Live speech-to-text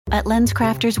At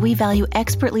LensCrafters, we value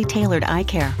expertly tailored eye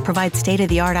care, provide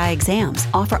state-of-the-art eye exams,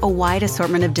 offer a wide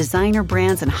assortment of designer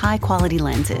brands and high-quality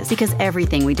lenses. Because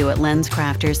everything we do at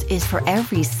LensCrafters is for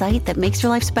every sight that makes your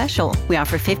life special. We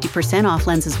offer 50% off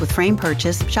lenses with frame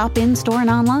purchase. Shop in-store and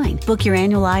online. Book your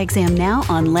annual eye exam now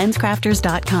on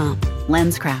LensCrafters.com.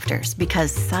 LensCrafters,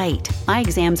 because sight. Eye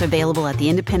exams are available at the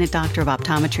independent doctor of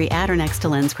optometry at or next to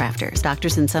LensCrafters.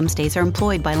 Doctors in some states are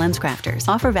employed by LensCrafters.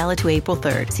 Offer valid to April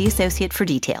 3rd. See associate for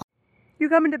detail. You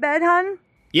coming to bed, hon?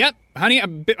 Yep, honey,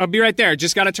 I'll be right there.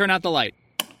 Just gotta turn out the light.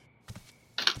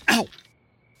 Ow!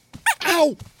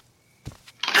 Ow!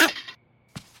 Ow!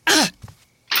 Ah!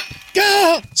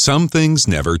 Gah! Some things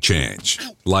never change.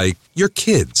 Like your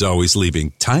kids always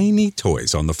leaving tiny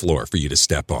toys on the floor for you to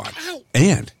step on.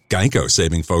 And Geico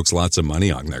saving folks lots of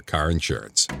money on their car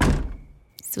insurance.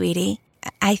 Sweetie,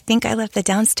 I think I left the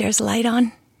downstairs light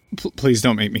on. Please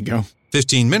don't make me go.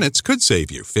 15 minutes could save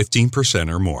you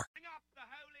 15% or more.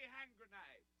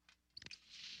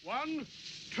 1,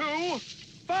 2,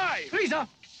 5. Lisa,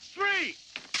 3.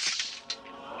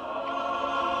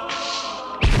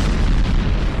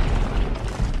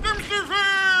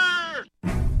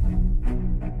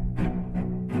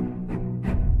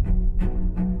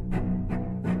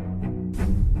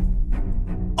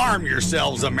 Arm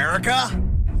yourselves, America.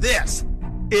 This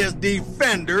is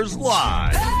Defenders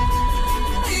Live.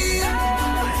 Here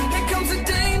comes the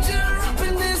danger up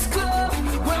in this club.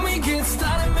 When we get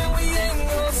started, man, we ain't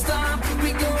gonna stop.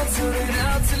 We gonna turn it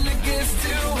out till it gets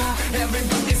too hot.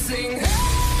 Everybody sing,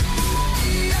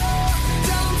 hey, yo.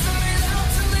 Tell 'em turn it out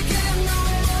till they can't no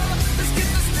more. Let's get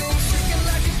this thing shaking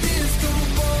like a disco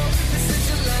ball. This is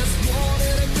your last one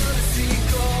and I'm gonna see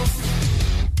go.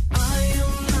 I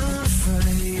am not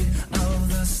afraid of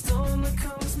the storm that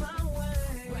comes my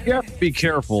way. You have to be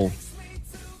careful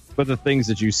with the things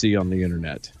that you see on the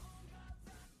internet.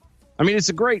 I mean, it's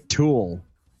a great tool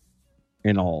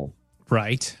and all.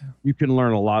 Right. You can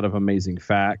learn a lot of amazing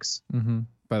facts. Mm-hmm.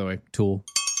 By the way, tool.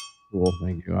 Cool,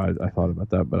 thank you. I thought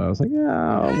about that, but I was like,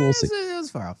 yeah, we'll see. It was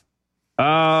far off.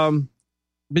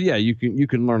 But yeah, you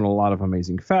can learn a lot of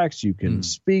amazing facts. You can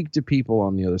speak to people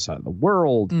on the other side of the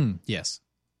world. Yes.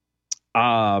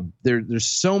 There's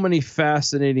so many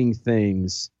fascinating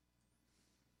things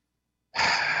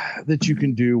that you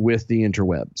can do with the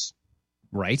interwebs.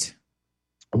 Right.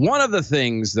 One of the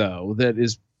things, though, that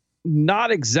is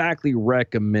not exactly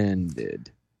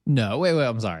recommended. No, wait,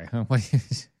 I'm sorry.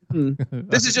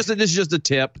 This is just a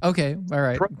tip. Okay, all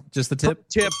right. Just the tip.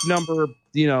 Tip number,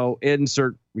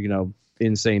 insert,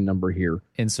 insane number here.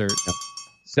 Insert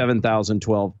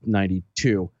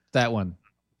 7,012.92. That one.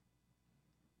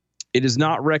 It is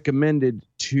not recommended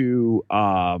to,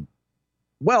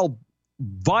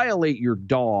 violate your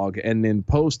dog and then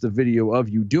post the video of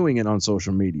you doing it on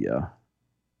social media.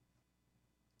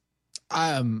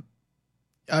 I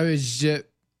was just,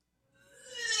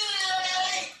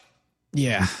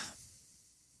 yeah.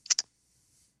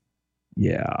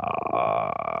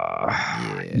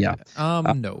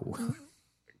 No.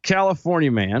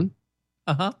 California man.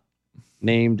 Uh-huh.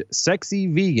 Named Sexy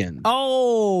Vegan.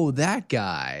 Oh, that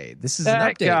guy. This is an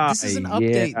update. This is an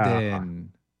update then.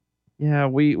 Yeah,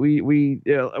 we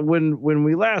when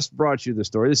we last brought you the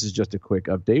story, this is just a quick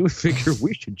update. We figured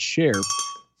we should share.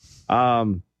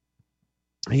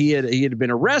 He had been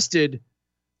arrested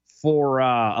for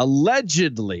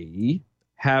allegedly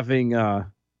having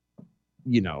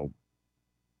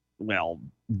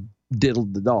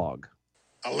diddled the dog.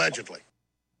 Allegedly.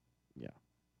 Yeah.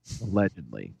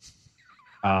 Allegedly.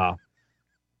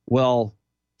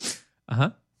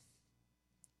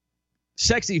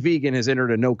 Sexy Vegan has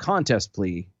entered a no contest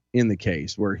plea in the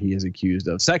case where he is accused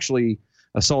of sexually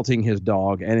assaulting his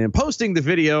dog and in posting the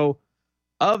video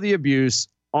of the abuse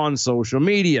on social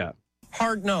media.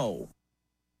 Hard no.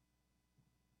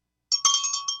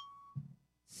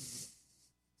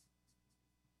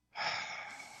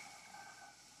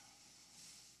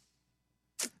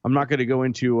 I'm not going to go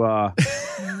into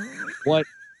what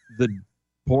the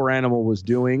poor animal was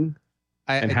doing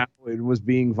and how it was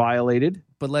being violated.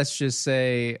 But let's just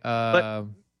say... no,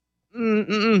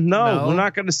 we're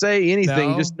not going to say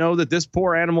anything. No. Just know that this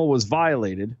poor animal was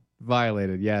violated.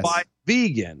 Violated, yes. By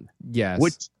vegan. Yes.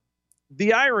 Which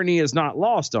the irony is not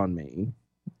lost on me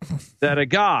that a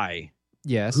guy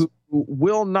who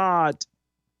will not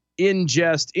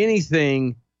ingest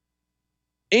anything,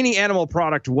 any animal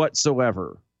product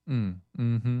whatsoever,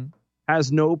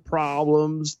 has no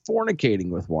problems fornicating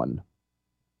with one.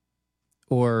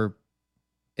 Or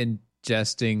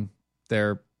ingesting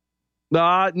their...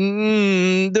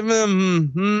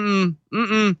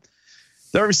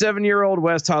 37-year-old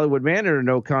West Hollywood man entered a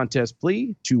no contest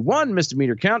plea to one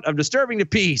misdemeanor count of disturbing the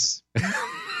peace.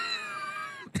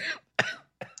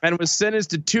 And was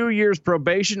sentenced to 2 years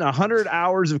probation, 100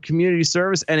 hours of community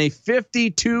service, and a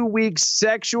 52-week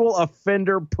sexual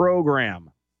offender program.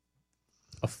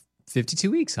 52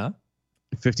 weeks, huh?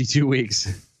 52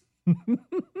 weeks.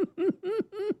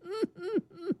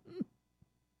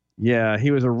 Yeah,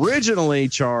 he was originally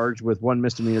charged with one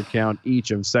misdemeanor count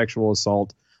each of sexual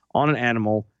assault on an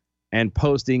animal and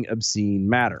posting obscene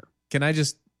matter. Can I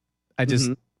just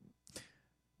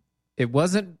it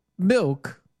wasn't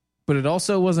milk, but it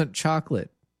also wasn't chocolate.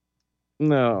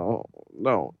 No.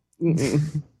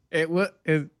 It was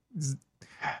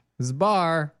this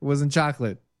bar wasn't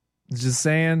chocolate. Just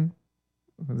saying,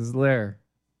 it was there.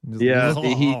 Yeah,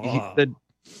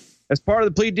 as part of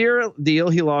the plea deal,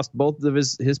 he lost both of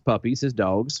his puppies, his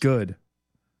dogs. Good.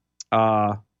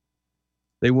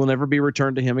 They will never be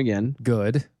returned to him again.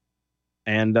 Good.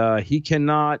 And he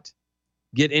cannot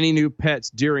get any new pets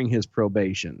during his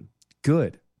probation.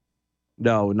 Good.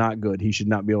 No, not good. He should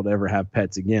not be able to ever have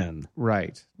pets again.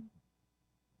 Right.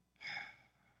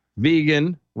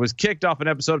 Vegan was kicked off an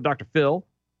episode of Dr. Phil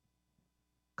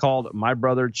called My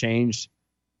Brother Changed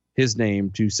His Name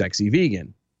to Sexy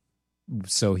Vegan.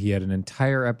 So he had an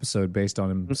entire episode based on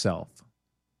himself.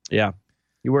 Yeah.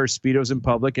 He wears Speedos in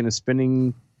public and is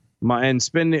wears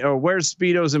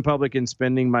Speedos in public and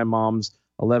spending my mom's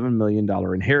 $11 million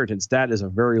inheritance. That is a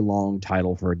very long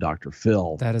title for a Dr.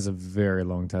 Phil. That is a very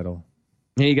long title.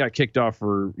 And he got kicked off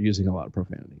for using a lot of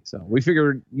profanity. So we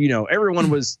figured, everyone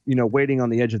was, waiting on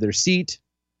the edge of their seat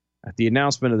at the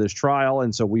announcement of this trial.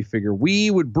 And so we figured we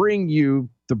would bring you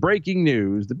the breaking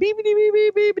news, the beep, beep, beep,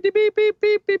 beep, beep, beep, beep, beep,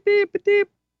 beep, beep, beep,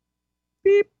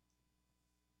 beep,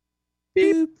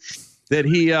 beep, that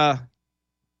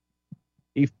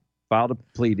he filed a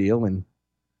plea deal and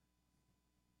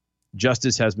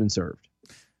justice has been served,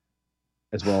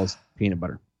 as well as peanut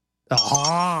butter.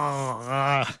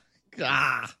 I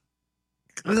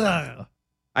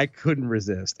couldn't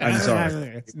resist. I'm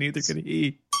sorry. Neither could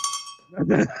he.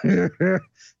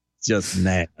 Just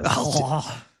nasty.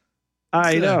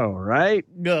 I know, right?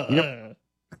 You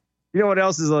know what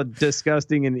else is a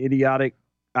disgusting and idiotic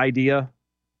idea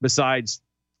besides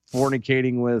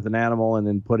fornicating with an animal and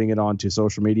then putting it onto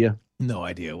social media? No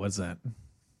idea. What's that?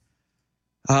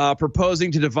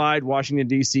 Proposing to divide Washington,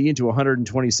 D.C. into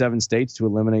 127 states to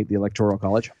eliminate the Electoral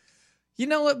College. You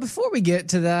know what? Before we get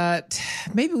to that,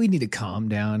 maybe we need to calm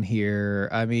down here.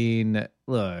 I mean,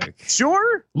 look.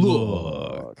 Sure?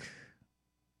 Look.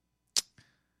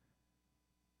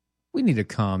 We need to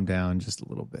calm down just a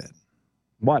little bit.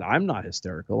 What? I'm not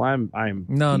hysterical. I'm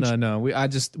No.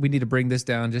 We need to bring this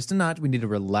down just a notch. We need to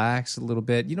relax a little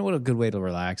bit. You know what a good way to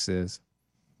relax is?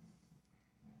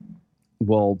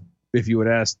 Well, if you would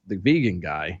ask the vegan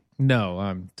guy. No,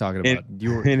 I'm talking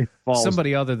about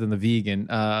somebody other than the vegan.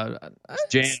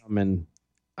 Jam and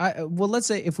well, let's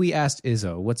say if we asked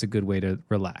Izzo, what's a good way to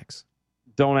relax?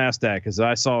 Don't ask that, because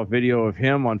I saw a video of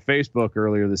him on Facebook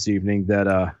earlier this evening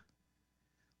that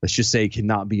let's just say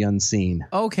cannot be unseen.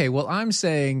 Okay, well, I'm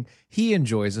saying he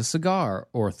enjoys a cigar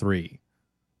or three.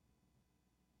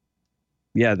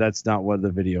 Yeah, that's not what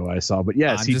the video I saw, but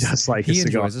yes, he does like a cigar. He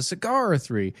enjoys a cigar or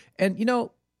three. And,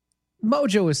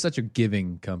 Mojo is such a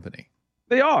giving company.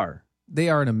 They are. They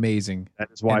are an amazing.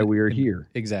 That is why we are here.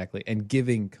 Exactly. And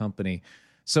giving company.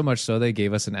 So much so they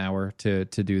gave us an hour to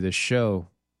do this show,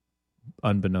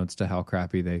 unbeknownst to how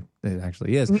crappy it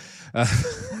actually is.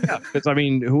 Yeah, because,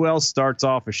 who else starts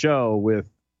off a show with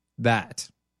that?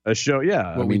 A show,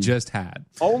 yeah. What we just had.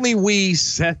 Only we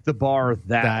set the bar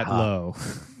that low.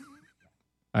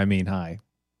 High.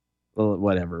 Well,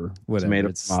 whatever. Tomato,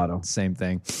 it's tomato. Same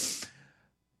thing.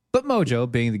 But Mojo,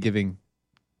 being the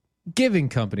giving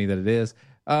company that it is,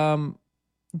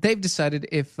 they've decided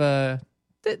if they're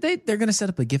going to set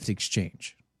up a gift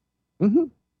exchange. Mm-hmm.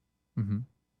 Mm-hmm.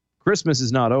 Christmas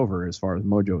is not over as far as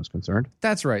Mojo is concerned.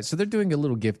 That's right. So they're doing a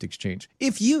little gift exchange.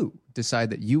 If you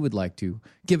decide that you would like to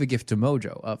give a gift to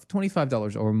Mojo of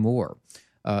 $25 or more,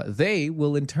 they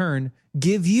will in turn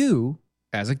give you,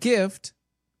 as a gift,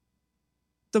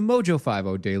 the Mojo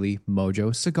 50 Daily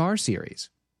Mojo Cigar Series.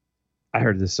 I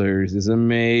heard this series is an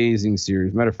amazing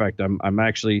series. Matter of fact,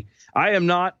 I am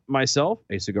not myself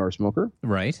a cigar smoker.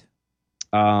 Right.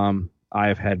 I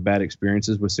have had bad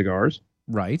experiences with cigars.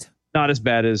 Right. Not as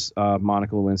bad as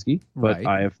Monica Lewinsky, but right.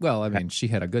 I have. Well, she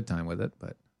had a good time with it,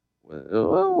 but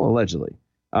allegedly.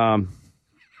 But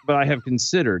I have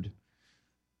considered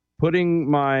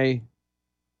putting my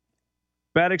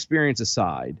bad experience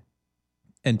aside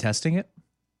and testing it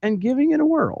and giving it a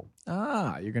whirl.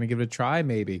 You're going to give it a try,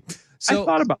 maybe. So I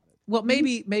thought about it. Well,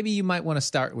 maybe you might want to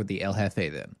start with the El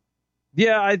Jefe then.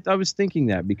 Yeah, I was thinking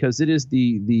that because it is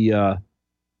the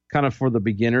kind of for the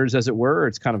beginners, as it were.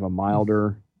 It's kind of a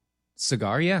milder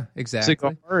cigar. Yeah, exactly.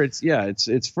 Cigar.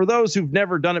 It's for those who've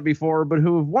never done it before, but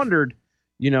who have wondered,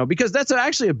 because that's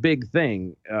actually a big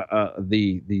thing.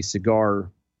 The cigar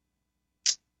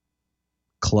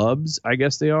clubs, I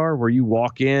guess they are, where you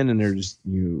walk in and there's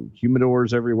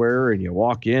humidors everywhere, and you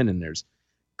walk in and there's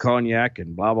cognac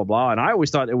and blah blah blah. And I always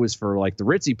thought it was for like the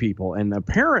ritzy people, and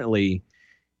apparently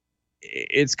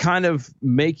it's kind of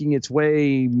making its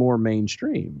way more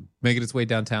mainstream. Making its way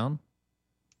downtown?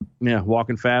 Yeah,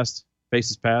 walking fast,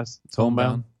 faces past, it's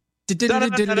homebound.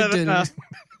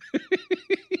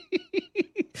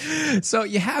 So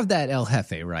you have that El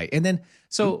Jefe, right? And then,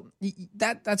 so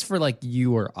that's for like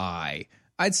you or I.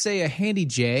 I'd say a Handy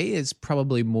J is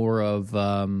probably more of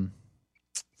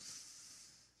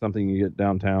something you get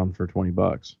downtown for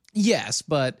 $20. Yes,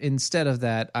 but instead of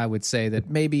that, I would say that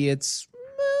maybe it's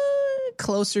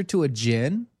closer to a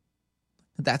gin.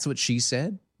 That's what she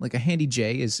said. Like a Handy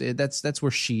J is that's where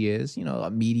she is.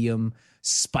 A medium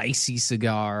spicy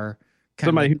cigar.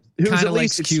 Somebody who's at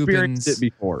least experienced it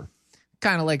before.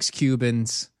 Kind of likes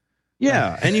Cubans.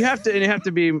 Yeah, and you have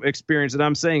to be experienced, and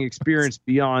I'm saying experienced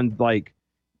beyond like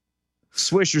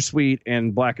Swisher Sweet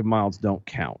and Black and Milds don't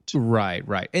count. Right.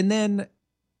 And then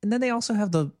they also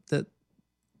have the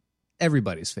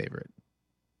everybody's favorite.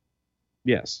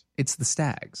 Yes, it's the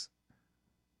Stags.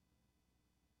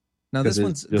 Now this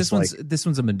one's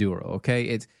a Maduro.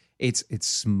 Okay, it's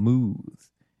smooth,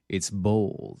 it's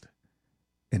bold,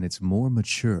 and it's more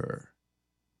mature.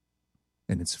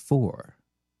 And it's for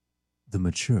the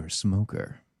mature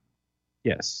smoker.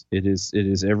 Yes, it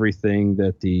is everything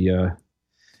that the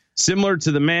similar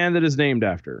to the man that is named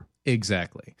after.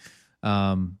 Exactly.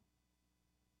 So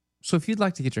if you'd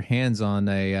like to get your hands on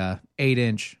a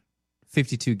 8-inch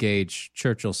 52 gauge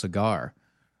Churchill cigar,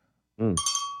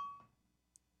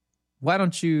 why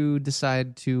don't you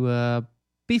decide to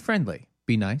be friendly,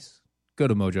 be nice, go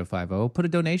to Mojo 50, put a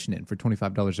donation in for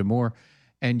 $25 or more,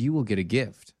 and you will get a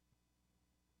gift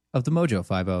of the Mojo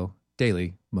 50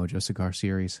 Daily Mojo Cigar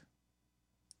Series.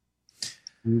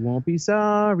 You won't be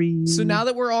sorry. So now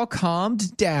that we're all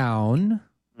calmed down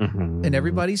and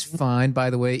everybody's fine, by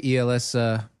the way, ELS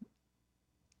Stealth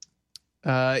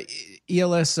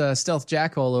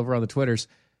Jackhole over on the Twitters.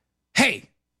 Hey,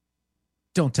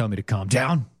 don't tell me to calm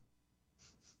down.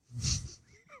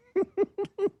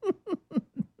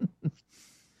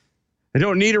 I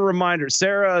don't need a reminder.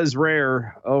 Sarah is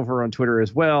rare over on Twitter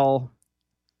as well.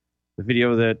 The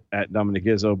video that at Dominic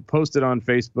Izzo posted on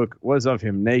Facebook was of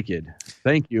him naked.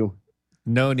 Thank you.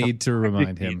 No need to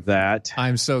remind him that.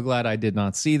 I'm so glad I did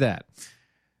not see that.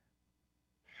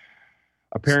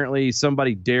 Apparently,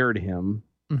 somebody dared him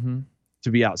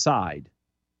to be outside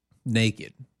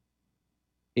naked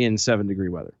in 7-degree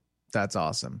weather. That's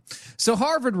awesome. So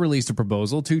Harvard released a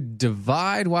proposal to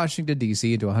divide Washington,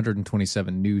 D.C. into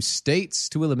 127 new states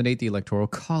to eliminate the Electoral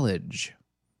College.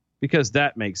 Because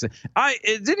that makes sense.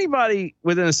 Is anybody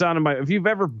within a sound of my, if you've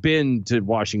ever been to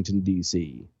Washington,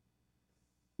 D.C.,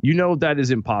 you know that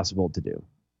is impossible to do.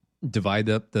 Divide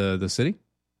up the city?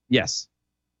 Yes.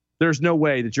 There's no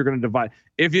way that you're going to divide.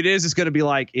 If it is, it's going to be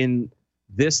like in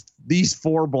these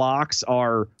 4 blocks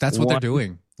are. That's what they're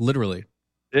doing, literally.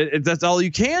 That's all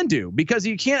you can do, because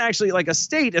you can't actually, like a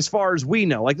state, as far as we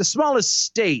know, like the smallest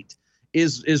state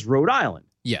is Rhode Island.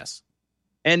 Yes.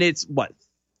 And it's what?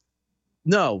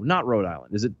 No, not Rhode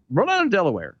Island. Is it Rhode Island or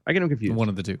Delaware? I get them confused. One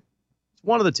of the two. It's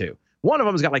one of the two. One of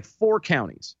them has got like 4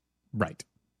 counties. Right.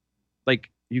 Like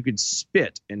you could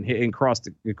spit and cross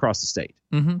the state.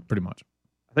 Pretty much.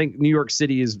 I think New York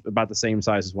City is about the same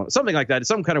size as one. Something like that. It's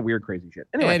some kind of weird, crazy shit.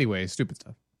 Anyway, stupid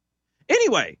stuff.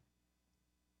 Anyway,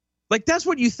 like that's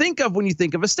what you think of when you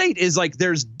think of a state, is like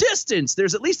there's distance.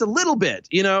 There's at least a little bit,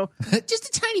 just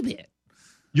a tiny bit.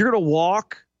 You're going to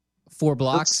walk 4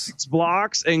 blocks, 6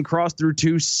 blocks and cross through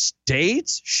 2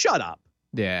 states. Shut up.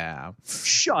 Yeah.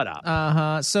 Shut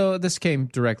up. So this came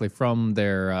directly from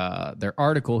their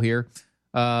article here.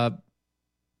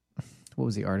 What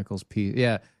was the article's piece?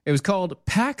 Yeah, it was called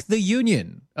 "Pack the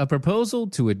Union: A Proposal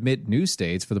to Admit New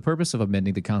States for the Purpose of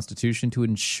Amending the Constitution to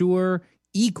Ensure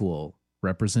Equal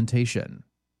Representation."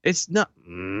 It's not.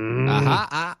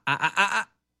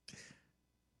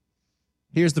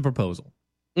 Here's the proposal.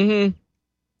 To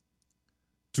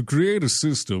create a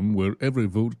system where every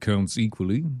vote counts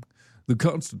equally, the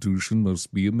Constitution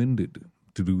must be amended.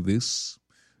 To do this,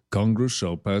 Congress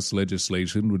shall pass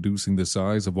legislation reducing the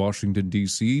size of Washington,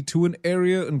 D.C. to an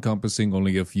area encompassing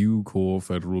only a few core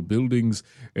federal buildings,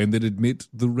 and then admit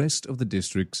the rest of the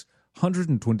district's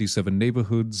 127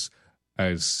 neighborhoods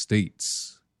as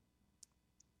states.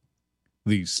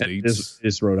 These states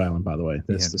is Rhode Island, by the way.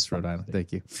 This is Rhode Island.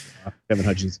 Thank you, Kevin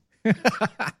Hudgens.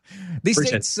 These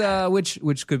states,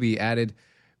 which could be added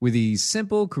with the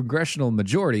simple congressional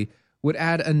majority, would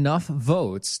add enough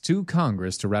votes to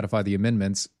Congress to ratify the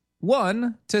amendments.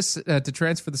 One, to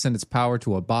transfer the Senate's power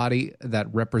to a body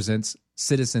that represents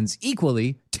citizens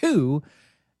equally. Two,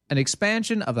 an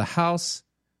expansion of the House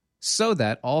so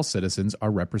that all citizens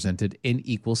are represented in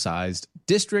equal-sized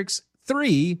districts.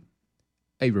 Three,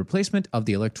 a replacement of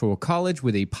the Electoral College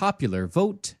with a popular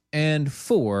vote. And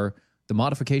four, the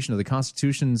modification of the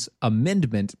Constitution's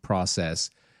amendment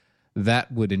process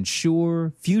that would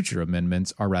ensure future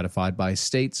amendments are ratified by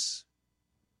states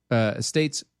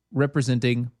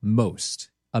representing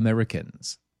most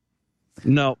Americans.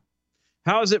 No.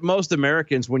 How is it most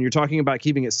Americans when you're talking about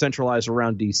keeping it centralized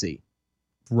around D.C.?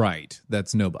 Right.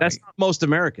 That's nobody. That's not most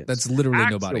Americans. That's literally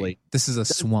nobody. This is a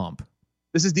swamp.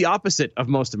 This is the opposite of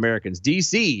most Americans.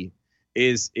 D.C.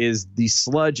 is the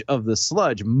sludge of the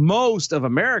sludge. Most of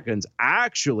Americans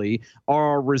actually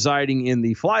are residing in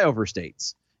the flyover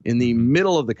states, in the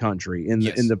middle of the country, in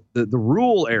the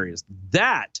rural areas.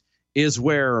 That is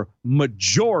where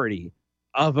majority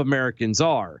of Americans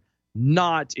are,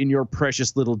 not in your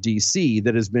precious little D.C.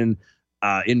 that has been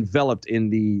enveloped in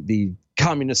the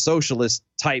communist socialist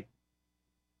type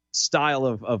style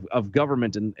of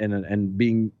government and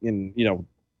being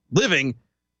living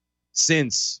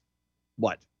since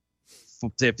what,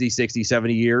 50, 60,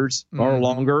 70 years or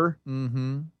longer.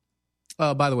 Mm-hmm.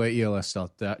 By the way, ELS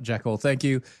stuff, Jack Hole, thank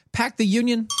you. Pack the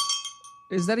Union.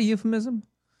 Is that a euphemism?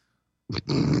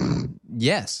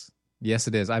 Yes,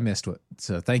 it is. I missed it.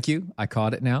 So thank you. I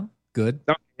caught it now. Good.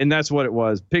 And that's what it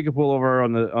was. Pick-a-pull over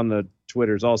on the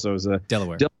Twitters also is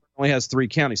Delaware. Delaware only has 3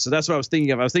 counties. So that's what I was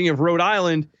thinking of. I was thinking of Rhode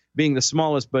Island being the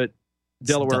smallest, but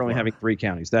Delaware only having 3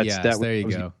 counties. There you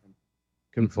go.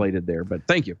 Conflated there, but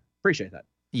thank you. Appreciate that.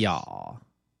 Yeah.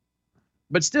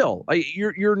 But still,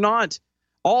 you're not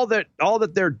all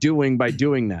that they're doing by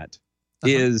doing that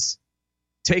is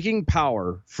taking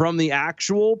power from the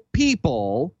actual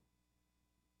people,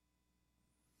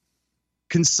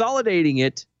 consolidating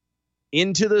it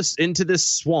into this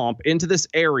swamp, into this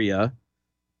area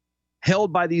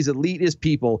held by these elitist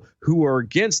people who are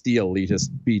against the elitist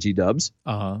BT dubs,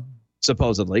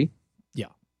 supposedly. Yeah.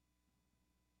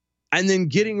 And then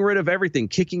getting rid of everything,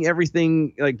 kicking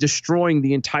everything, like destroying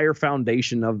the entire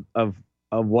foundation of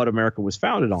what America was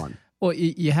founded on. Well,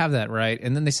 you have that, right?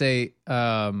 And then they say,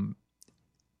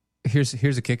 here's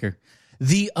a kicker.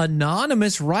 The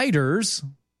anonymous writers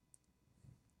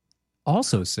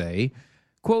also say,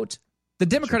 quote, the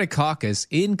Democratic caucus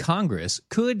in Congress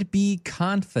could be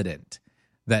confident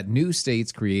that new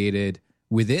states created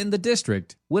within the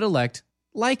district would elect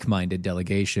like-minded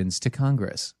delegations to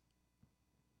Congress.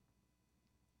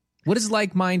 What is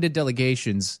like-minded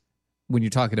delegations when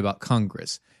you're talking about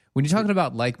Congress? When you're talking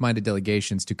about like-minded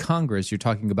delegations to Congress, you're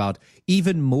talking about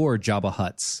even more Jabba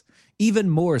Hutts, even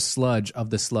more sludge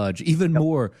of the sludge, even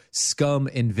more scum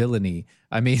and villainy.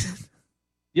 I mean...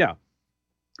 Yeah.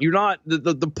 You're not...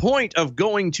 The point of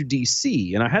going to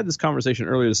D.C., and I had this conversation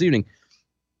earlier this evening,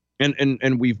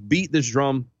 and we've beat this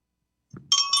drum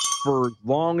for as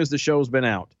long as the show's been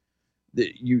out, that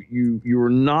you're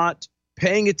not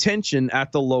paying attention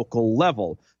at the local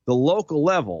level. The local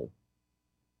level,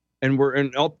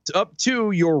 and up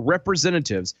to your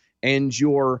representatives and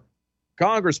your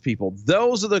Congress people,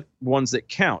 those are the ones that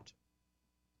count.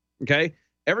 Okay?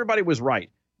 Everybody was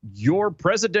right. Your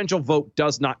presidential vote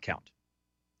does not count.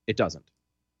 It doesn't.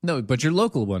 No, but your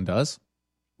local one does.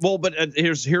 Well, but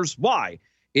here's why.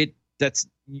 That's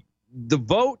the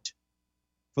vote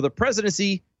for the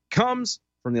presidency comes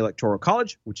from the Electoral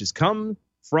College, which has come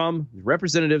from the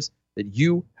representatives that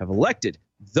you have elected.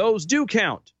 Those do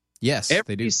count. Yes, they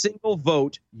do. Every single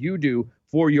vote you do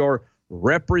for your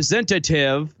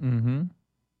representative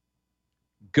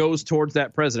goes towards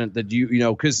that president that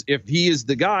because if he is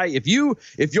the guy, if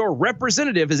your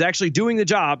representative is actually doing the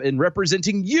job and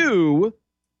representing you,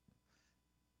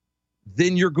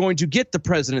 then you're going to get the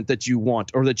president that you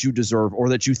want or that you deserve or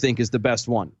that you think is the best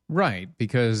one. Right,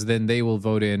 because then they will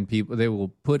vote in people, they will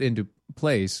put into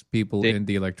place people in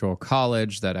the Electoral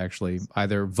College that actually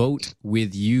either vote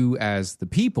with you as the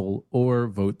people or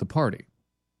vote the party.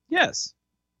 Yes.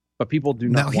 But people do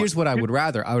not. Now, here's what I would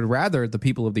rather. I would rather the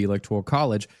people of the Electoral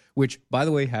College, which, by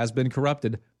the way, has been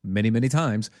corrupted many, many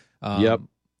times. I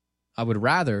would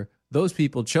rather those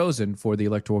people chosen for the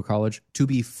Electoral College to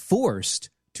be forced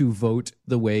to vote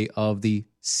the way of the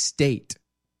state,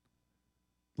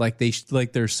 like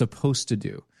they're supposed to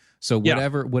do. So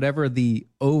whatever the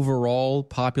overall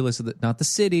populace of not the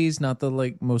cities, not the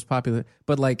like most popular,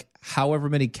 but like however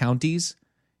many counties,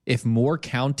 if more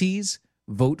counties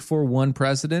vote for one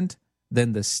president,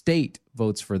 then the state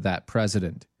votes for that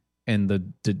president, and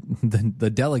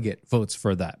the delegate votes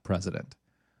for that president.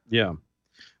 Yeah.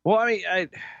 Well, I mean,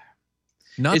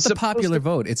 not the popular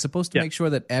vote. It's supposed to make sure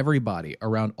that everybody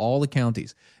around all the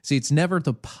counties. See, it's never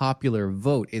the popular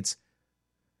vote. It's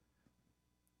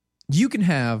you can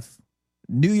have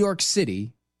New York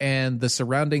City and the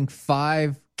surrounding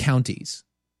 5 counties,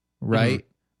 right,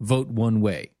 vote one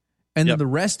way. And then the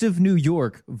rest of New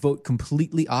York vote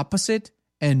completely opposite,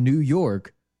 and New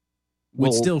York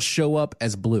would still show up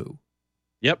as blue.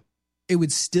 Yep. It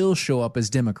would still show up as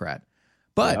Democrat.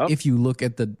 But if you look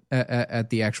at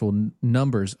the actual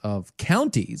numbers of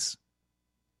counties,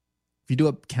 if you do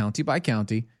it county by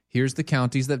county, here's the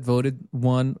counties that voted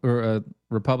one or a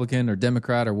Republican or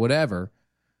Democrat or whatever.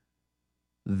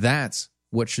 That's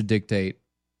what should dictate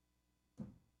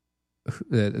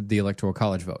the Electoral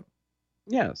College vote.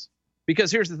 Yes,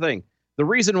 because here's the thing: the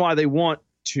reason why they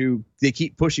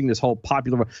keep pushing this whole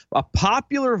popular vote. A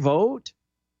popular vote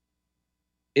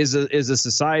is a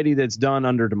society that's done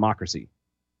under democracy.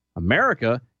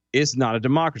 America is not a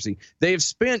democracy. They have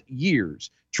spent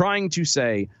years trying to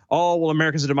say, oh, well,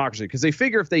 America's a democracy, because they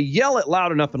figure if they yell it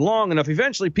loud enough and long enough,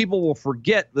 eventually people will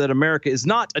forget that America is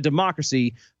not a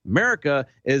democracy. America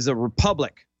is a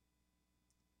republic.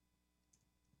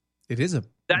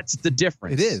 That's the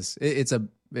difference. It is. It's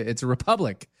a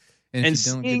republic. And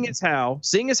seeing as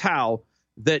how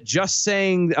that just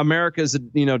saying America is a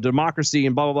democracy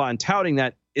and blah blah blah and touting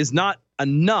that is not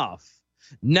enough.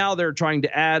 Now they're trying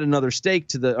to add another stake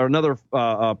to another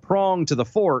prong to the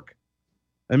fork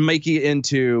and make it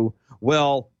into,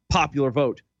 well, popular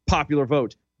vote,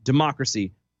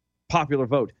 democracy, popular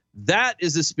vote. That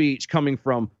is a speech coming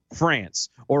from France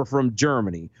or from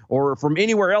Germany or from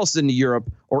anywhere else in Europe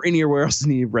or anywhere else in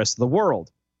the rest of the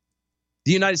world.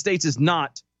 The United States is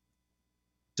not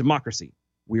democracy.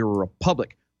 We are a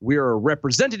republic. We are a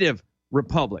representative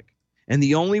republic. And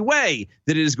the only way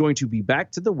that it is going to be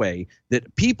back to the way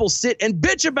that people sit and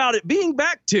bitch about it being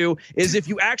back to is if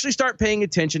you actually start paying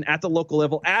attention at the local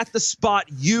level, at the spot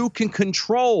you can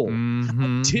control.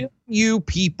 Until you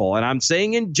people, and I'm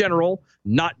saying in general,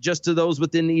 not just to those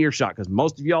within the earshot, because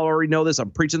most of y'all already know this.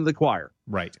 I'm preaching to the choir.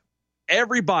 Right.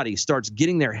 Everybody starts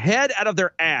getting their head out of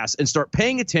their ass and start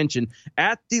paying attention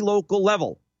at the local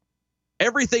level.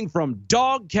 Everything from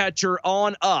dog catcher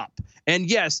on up. And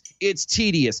yes, it's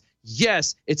tedious.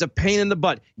 Yes, it's a pain in the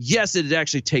butt. Yes, it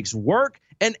actually takes work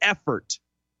and effort.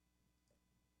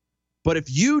 But if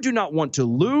you do not want to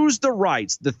lose the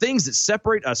rights, the things that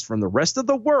separate us from the rest of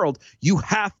the world, you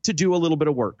have to do a little bit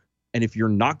of work. And if you're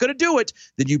not going to do it,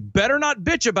 then you better not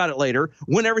bitch about it later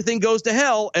when everything goes to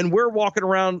hell and we're walking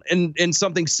around in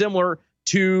something similar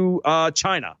to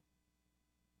China,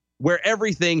 where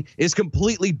everything is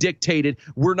completely dictated.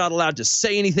 We're not allowed to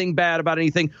say anything bad about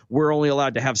anything. We're only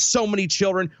allowed to have so many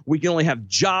children. We can only have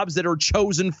jobs that are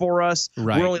chosen for us.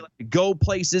 Right. We're only allowed to go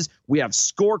places. We have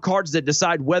scorecards that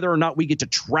decide whether or not we get to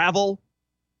travel.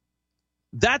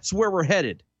 That's where we're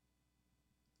headed.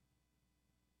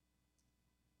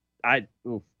 I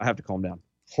have to calm down.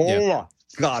 Hold on.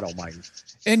 God almighty.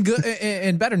 And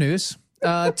better news,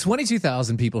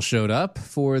 22,000 people showed up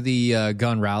for the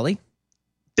gun rally.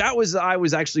 I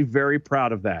was actually very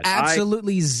proud of that.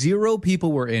 Absolutely zero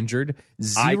people were injured.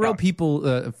 Zero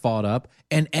people fought up.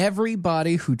 And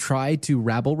everybody who tried to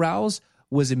rabble-rouse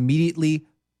was immediately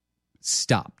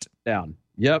stopped. Down.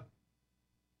 Yep.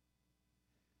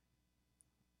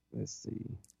 Let's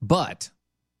see. But.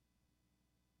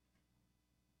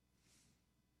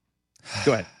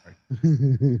 Go ahead.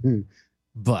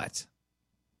 But.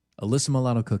 Alyssa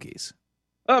Milano cookies.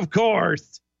 Of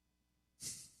course.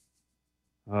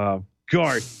 Of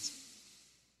course.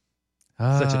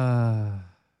 That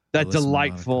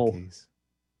delightful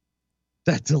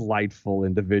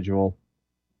individual.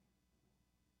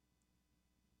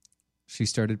 She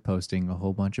started posting a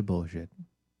whole bunch of bullshit.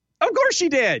 Of course she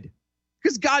did.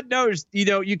 Because God knows,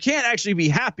 you can't actually be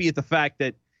happy at the fact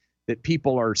that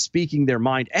people are speaking their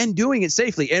mind and doing it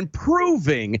safely and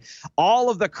proving all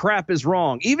of the crap is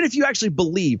wrong. Even if you actually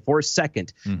believe for a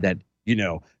second that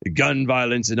gun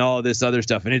violence and all this other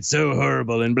stuff, and it's so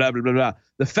horrible and blah, blah, blah, blah.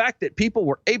 The fact that people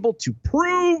were able to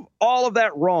prove all of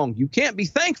that wrong, you can't be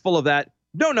thankful of that.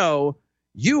 No,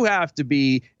 you have to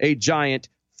be a giant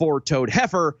four-toed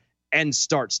heifer and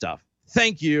start stuff.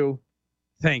 Thank you.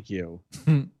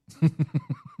 I'm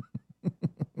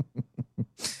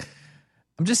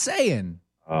just saying.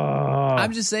 I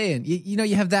I'm just saying,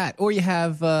 you have that. Or you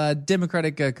have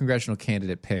Democratic congressional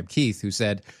candidate Pam Keith, who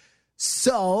said,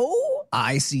 so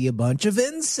I see a bunch of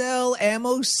incel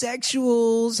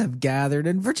amosexuals have gathered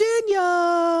in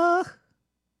Virginia.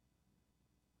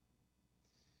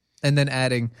 And then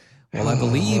adding, well, I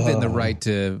believe in the right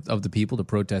of the people to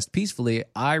protest peacefully.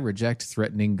 I reject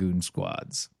threatening goon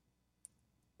squads.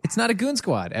 It's not a goon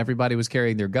squad. Everybody was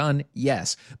carrying their gun,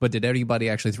 yes. But did anybody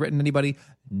actually threaten anybody?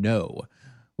 No.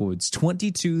 Well, it's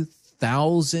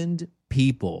 22,000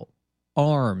 people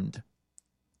armed.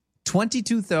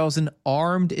 22,000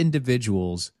 armed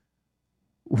individuals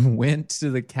went to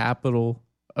the capital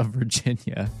of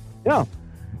Virginia. Yeah.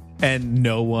 And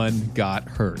no one got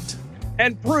hurt.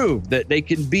 And proved that they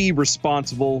can be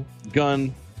responsible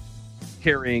gun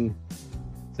carrying.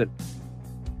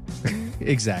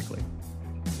 Exactly.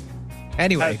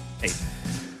 Anyway,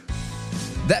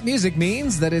 that music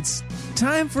means that it's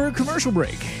time for a commercial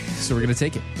break. So we're going to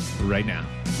take it right now.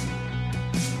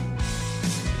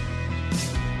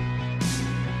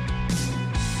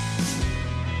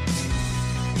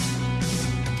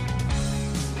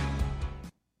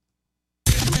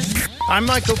 I'm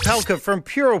Michael Pelka from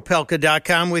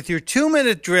PuroPelka.com with your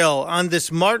 2-minute drill on this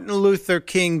Martin Luther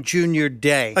King Jr.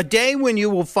 Day. A day when you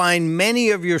will find many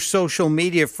of your social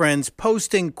media friends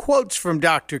posting quotes from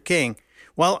Dr. King.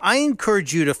 Well, I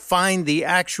encourage you to find the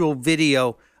actual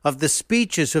video of the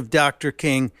speeches of Dr.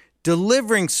 King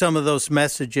delivering some of those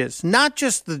messages. Not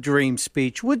just the dream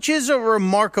speech, which is a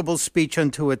remarkable speech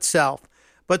unto itself,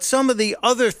 but some of the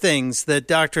other things that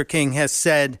Dr. King has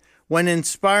said when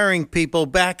inspiring people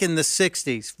back in the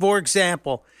 60s. For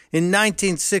example, in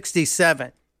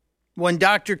 1967, when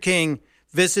Dr. King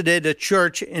visited a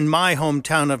church in my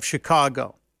hometown of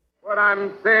Chicago. What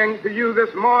I'm saying to you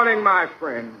this morning, my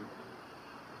friend,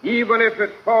 even if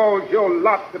it falls your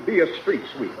lot to be a street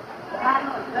sweeper,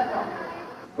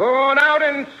 go on out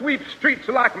and sweep streets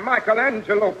like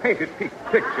Michelangelo painted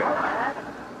pictures.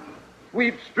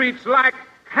 Sweep streets like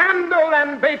Handel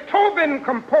and Beethoven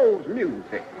composed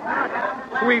music.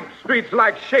 Sweep streets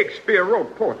like Shakespeare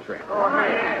wrote poetry.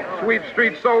 Sweep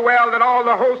streets so well that all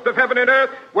the host of heaven and earth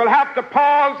will have to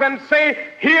pause and say,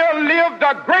 here lived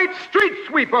a great street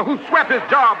sweeper who swept his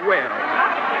job well.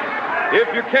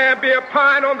 If you can't be a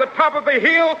pine on the top of the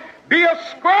hill, be a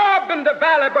scrub in the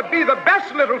valley, but be the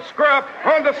best little scrub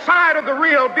on the side of the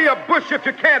reel. Be a bush if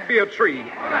you can't be a tree.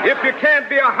 If you can't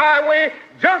be a highway,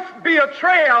 just be a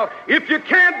trail. If you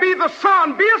can't be the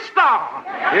sun, be a star.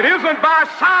 It isn't by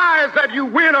size that you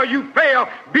win or you fail.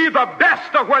 Be the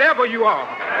best of whatever you are.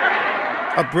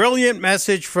 A brilliant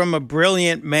message from a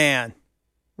brilliant man.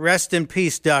 Rest in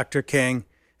peace, Dr. King,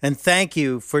 and thank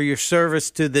you for your service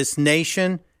to this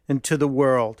nation and to the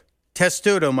world.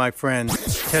 Testudo, my friend.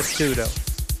 Testudo.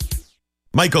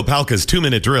 Michael Palka's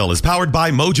 2-minute drill is powered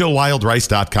by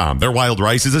MojoWildRice.com. Their wild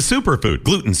rice is a superfood,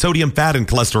 gluten, sodium, fat, and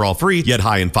cholesterol-free, yet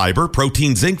high in fiber,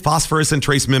 protein, zinc, phosphorus, and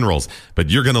trace minerals. But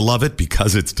you're going to love it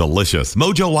because it's delicious.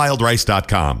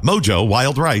 MojoWildRice.com.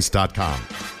 MojoWildRice.com.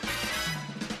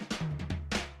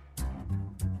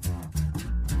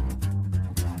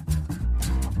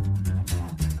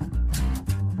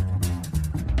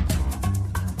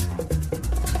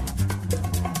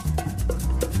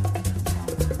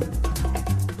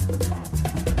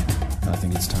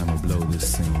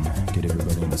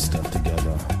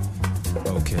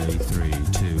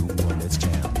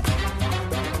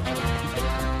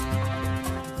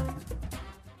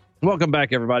 Welcome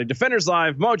back, everybody. Defenders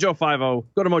Live, Mojo50.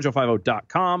 Go to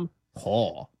mojo50.com.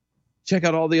 Oh. Check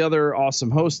out all the other awesome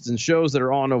hosts and shows that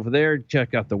are on over there.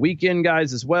 Check out the weekend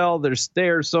guys as well. They're so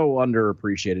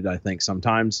underappreciated, I think,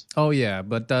 sometimes. Oh, yeah.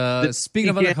 But speaking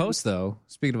of other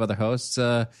hosts,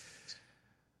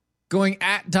 going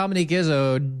at Dominique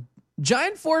Izzo,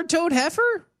 Giant Four-Toed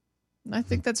Heifer? I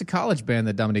think that's a college band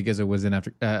that Dominique Izzo was in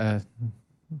after.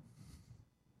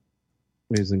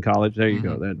 He was in college. There you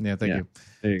go. Yeah, thank you.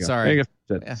 There you go. Sorry.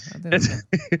 There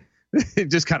you go. It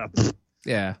just kind of.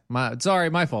 Yeah. My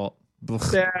fault.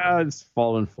 Yeah, it's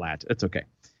falling flat. It's okay.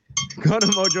 Go to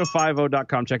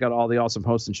mojo50.com. Check out all the awesome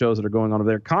hosts and shows that are going on over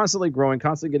there. Constantly growing,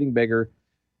 constantly getting bigger.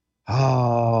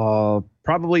 Oh,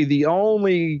 probably the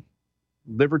only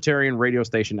libertarian radio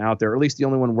station out there, or at least the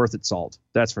only one worth its salt.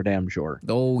 That's for damn sure.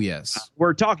 Oh, yes.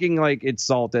 We're talking like it's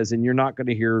salt, as in you're not going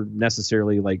to hear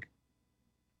necessarily like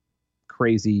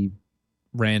crazy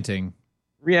ranting.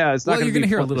 Yeah, it's not. Well, you're going to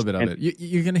hear a little bit of it.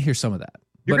 You're going to hear some of that.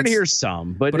 You're going to hear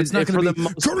some, but it's not going to be.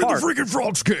 Turn the freaking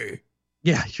Fronsky.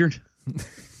 Yeah,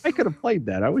 I could have played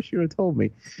that. I wish you would have told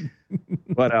me.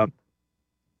 But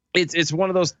it's one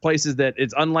of those places that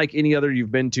it's unlike any other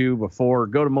you've been to before.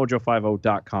 Go to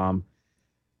mojo50.com.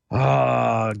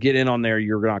 Get in on there.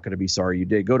 You're not going to be sorry you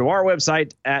did. Go to our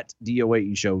website at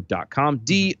doaeshow.com,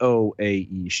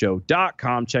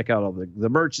 doaeshow.com. Check out all the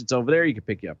merch that's over there. You can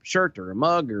pick you up a shirt or a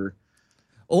mug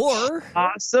or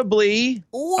possibly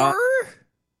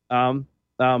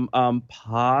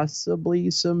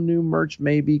possibly some new merch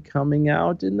may be coming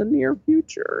out in the near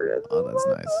future. Oh, that's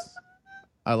nice.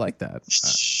 I like that.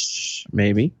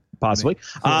 Maybe, possibly.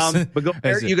 But go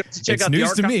there. You got to check out the news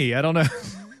archive. to me. I don't know.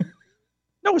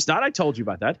 No, it's not. I told you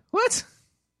about that. What?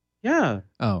 Yeah.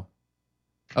 Oh,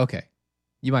 okay.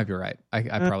 You might be right. I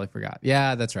probably forgot.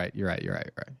 Yeah, that's right. You're right.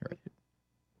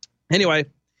 Anyway,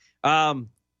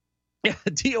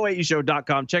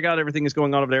 doaeshow.com. Check out everything that's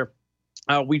going on over there.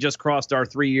 We just crossed our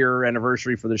 3-year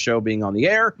anniversary for the show being on the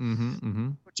air.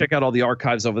 Check out all the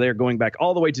archives over there, going back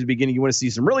all the way to the beginning. You want to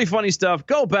see some really funny stuff,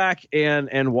 go back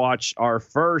and watch our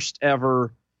first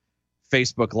ever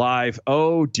Facebook Live.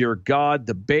 Oh, dear God,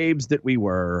 the babes that we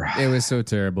were. It was so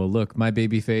terrible. Look, my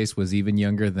baby face was even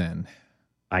younger then.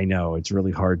 I know. It's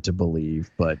really hard to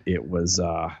believe, but it was,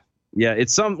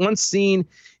 it's once seen,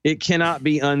 it cannot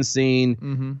be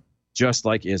unseen, just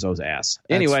like Izzo's ass.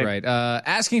 Anyway. That's right.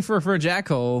 Asking for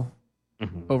Jackhole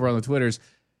over on the Twitters,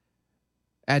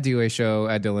 at DOA Show,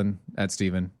 at Dylan, at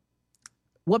Steven.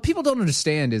 What people don't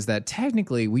understand is that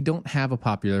technically we don't have a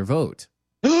popular vote.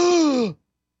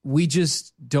 We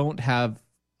just don't have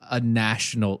a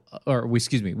national,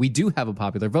 we do have a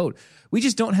popular vote. We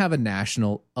just don't have a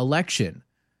national election.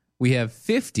 We have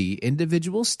 50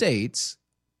 individual states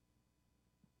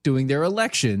doing their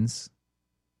elections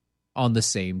on the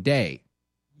same day.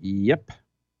 Yep.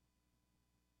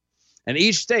 And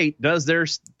each state does their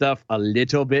stuff a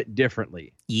little bit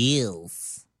differently.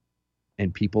 Yes.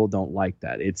 And people don't like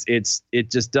that. It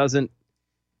just doesn't.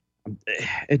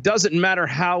 It doesn't matter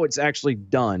how it's actually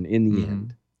done in the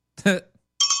end.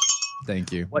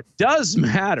 Thank you. What does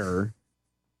matter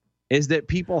is that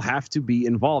people have to be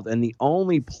involved. And the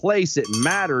only place it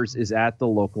matters is at the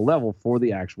local level for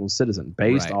the actual citizen,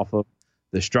 based off of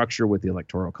the structure with the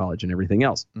Electoral College and everything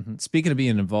else. Speaking of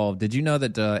being involved, did you know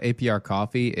that APR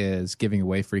Coffee is giving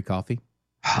away free coffee?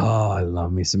 Oh, I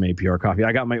love me some APR coffee.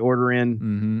 I got my order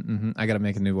in. I got to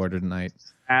make a new order tonight.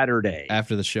 Saturday.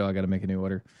 After the show, I got to make a new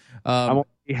order. I'm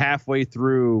only halfway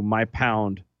through my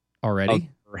pound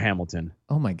already for Hamilton.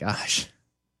 Oh my gosh.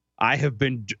 I have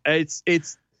been, you've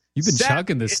been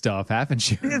chugging this stuff,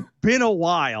 haven't you? It's been a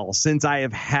while since I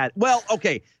have had,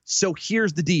 okay. So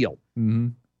here's the deal.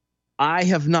 I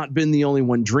have not been the only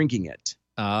one drinking it.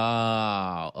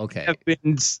 Oh, okay. I've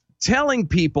been telling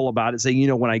people about it, saying,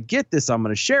 when I get this, I'm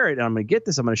going to share it. And I'm going to get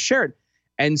this, I'm going to share it.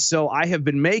 And so I have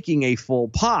been making a full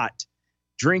pot,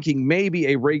 drinking maybe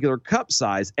a regular cup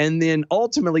size, and then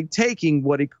ultimately taking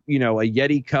a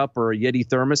Yeti cup or a Yeti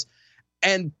thermos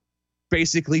and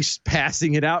basically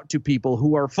passing it out to people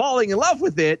who are falling in love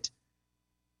with it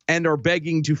and are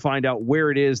begging to find out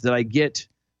where it is that I get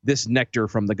this nectar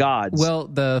from the gods. Well,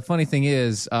 the funny thing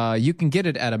is, you can get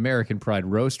it at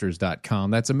AmericanPrideRoasters.com.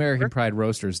 That's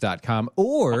AmericanPrideRoasters.com.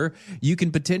 Or you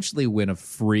can potentially win a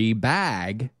free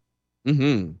bag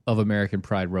of American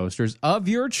Pride Roasters of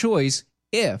your choice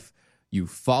if you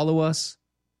follow us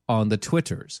on the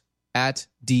Twitters at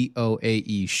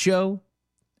DOAE Show,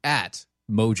 at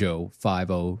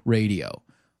Mojo50 Radio.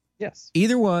 Yes.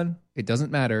 Either one, it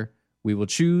doesn't matter. We will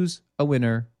choose a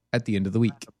winner at the end of the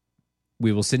week.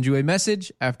 We will send you a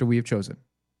message after we have chosen.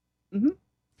 And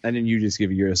then you just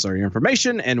give your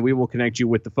information, and we will connect you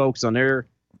with the folks on there.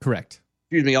 Correct.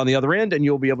 On the other end, and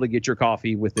you'll be able to get your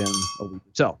coffee within a week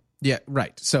or so. Yeah,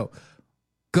 right. So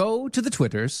go to the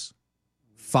Twitters,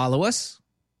 follow us,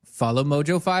 follow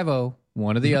Mojo50,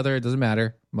 one or the other, it doesn't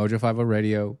matter. Mojo50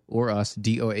 Radio or us,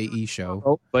 DOAE Show.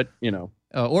 Oh, but,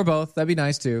 or both. That'd be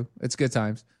nice, too. It's good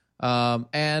times.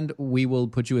 And we will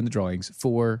put you in the drawings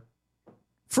for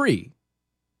free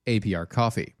APR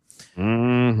coffee.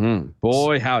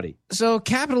 Boy, howdy. So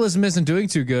capitalism isn't doing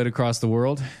too good across the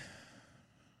world.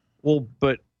 Well,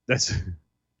 but that's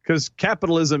because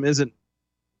capitalism isn't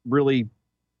really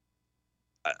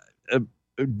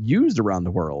used around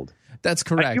the world. That's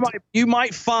correct. You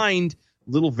might find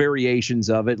little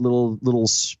variations of it, little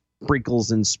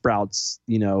sprinkles and sprouts,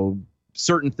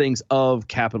 certain things of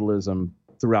capitalism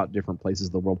throughout different places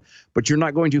of the world, but you're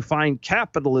not going to find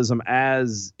capitalism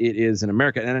as it is in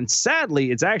America. And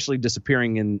sadly, it's actually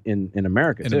disappearing in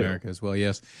America too. In America as well,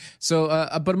 yes. So,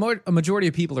 but a majority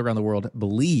of people around the world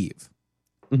believe.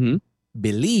 This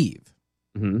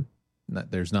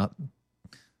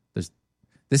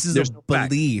is a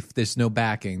belief. There's no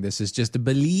backing. This is just a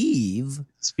believe.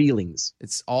 It's feelings.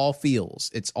 It's all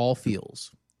feels. It's all feels.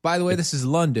 By the way, this is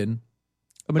London.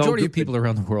 A majority of people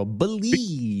around the world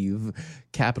believe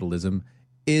capitalism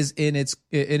is in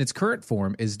its current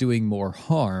form is doing more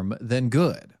harm than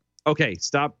good. Okay,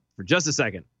 stop for just a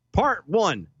second. Part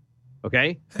 1.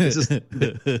 Okay, this is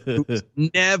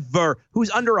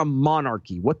who's under a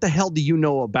monarchy. What the hell do you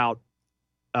know about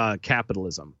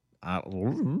capitalism?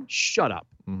 Shut up.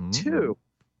 2,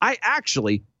 I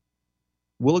actually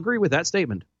will agree with that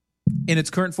statement. In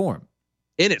its current form.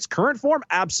 In its current form,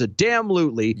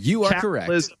 absolutely. You are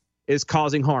correct. Is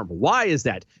causing harm. Why is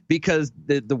that? Because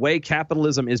the way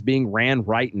capitalism is being ran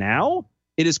right now,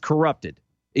 it is corrupted.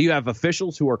 You have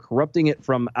officials who are corrupting it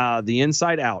from the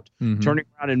inside out, turning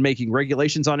around and making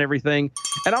regulations on everything.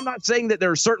 And I'm not saying that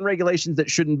there are certain regulations that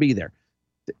shouldn't be there.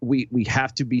 We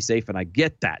have to be safe, and I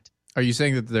get that. Are you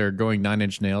saying that they're going 9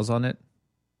 Inch Nails on it?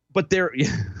 But they're...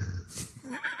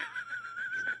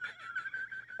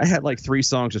 I had like 3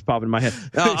 songs just popping in my head.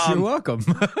 You're welcome.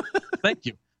 Thank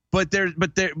you. But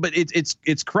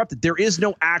it's corrupted. There is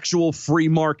no actual free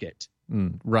market.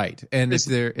 Right. And is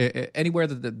there anywhere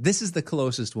that this is the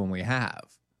closest one we have?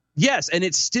 Yes, and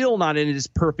it's still not in its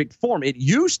perfect form. It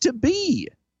used to be.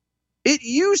 It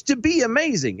used to be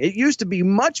amazing. It used to be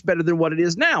much better than what it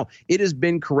is now. It has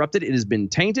been corrupted. It has been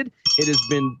tainted. It has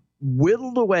been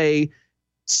whittled away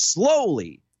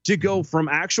slowly to go from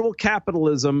actual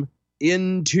capitalism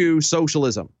into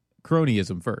socialism.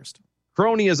 Cronyism first.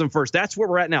 That's where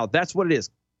we're at now. That's what it is.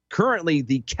 Currently,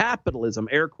 the capitalism,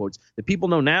 air quotes, that people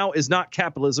know now is not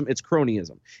capitalism. It's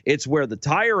cronyism. It's where the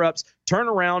higher-ups turn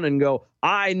around and go,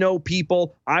 I know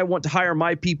people. I want to hire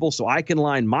my people so I can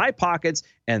line my pockets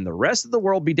and the rest of the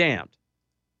world be damned.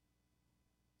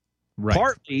 Right.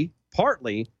 Partly,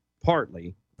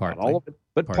 not all of it,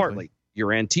 but partly.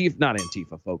 You're not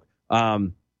Antifa folk.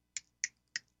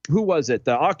 Who was it?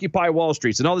 The Occupy Wall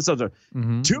Streets and all this other.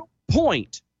 To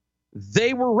point,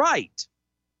 they were right.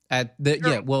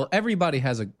 Everybody's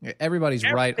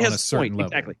right on a certain level.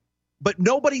 Exactly. But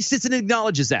nobody sits and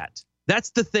acknowledges that.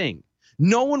 That's the thing.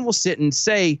 No one will sit and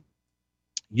say,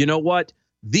 you know what?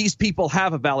 These people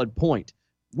have a valid point.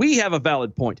 We have a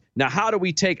valid point. Now, how do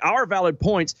we take our valid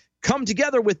points, come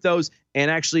together with those,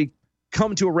 and actually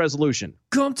come to a resolution?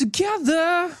 Come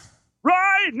together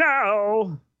right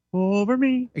now over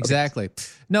me. Exactly.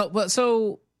 No, but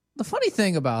so the funny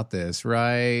thing about this,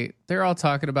 right? They're all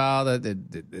talking about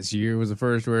that this year was the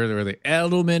first where the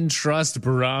Edelman Trust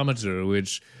Barometer,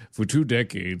 which for 2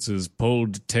 decades has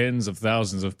polled tens of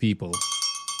thousands of people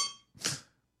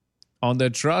on their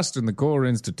trust in the core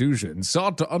institution,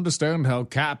 sought to understand how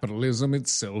capitalism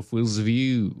itself was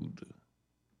viewed.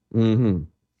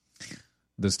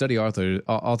 The study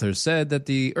authors said that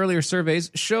the earlier surveys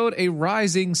showed a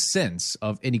rising sense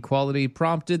of inequality,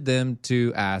 prompted them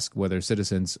to ask whether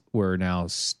citizens were now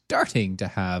starting to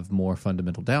have more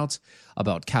fundamental doubts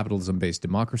about capitalism-based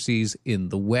democracies in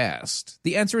the West.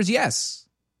 The answer is yes.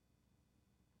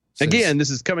 Again,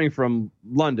 this is coming from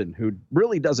London, who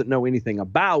really doesn't know anything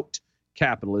about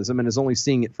capitalism and is only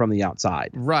seeing it from the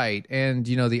outside. Right. And,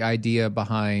 the idea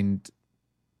behind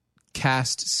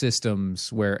caste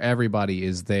systems where everybody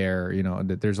is there,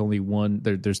 that there's only one,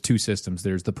 there's 2 systems.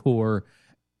 There's the poor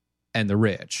and the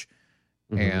rich.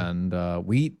 And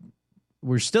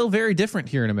we're still very different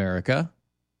here in America.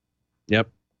 Yep.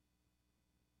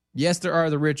 Yes, there are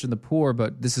the rich and the poor,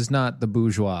 but this is not the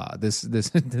bourgeois. This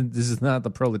is not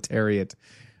the proletariat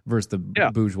versus the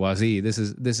bourgeoisie. This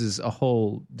is a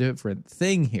whole different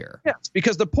thing here. Yes,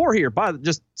 because the poor here,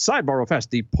 just sidebar real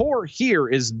fast, the poor here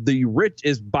is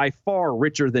by far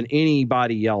richer than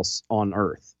anybody else on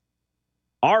earth.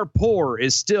 Our poor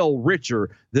is still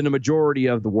richer than the majority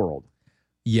of the world.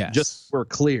 Yes. Just so we're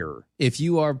clear. If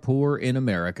you are poor in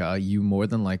America, you more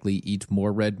than likely eat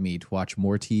more red meat, watch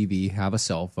more TV, have a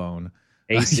cell phone.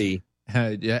 AC.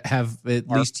 Have at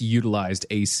least utilized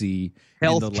AC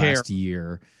in the last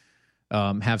year.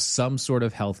 Have some sort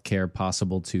of health care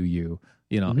possible to you.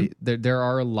 There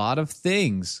are a lot of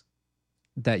things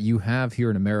that you have here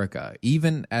in America,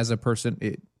 even as a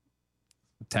person,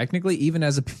 technically, even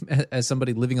as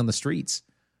somebody living on the streets.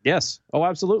 Yes. Oh,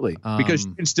 absolutely. Because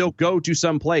you can still go to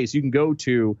some place. You can go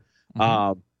to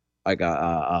like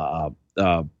a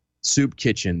soup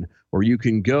kitchen, or you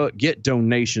can go get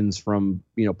donations from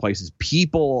places.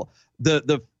 People,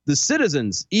 the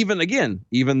citizens, even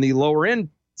the lower end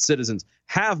citizens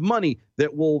have money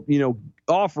that will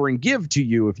offer and give to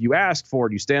you if you ask for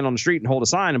it. You stand on the street and hold a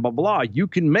sign and blah blah blah. You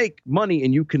can make money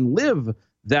and you can live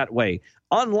that way.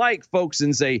 Unlike folks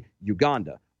in, say,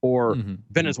 Uganda or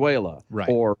Venezuela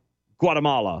or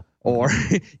Guatemala or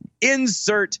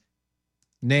insert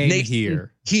name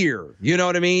here. You know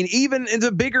what I mean? Even in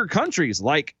the bigger countries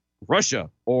like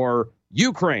Russia or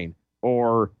Ukraine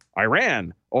or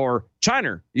Iran or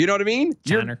China. You know what I mean?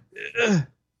 China.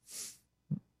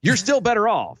 You're still better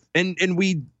off. And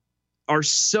we are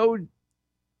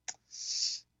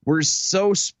we're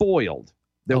so spoiled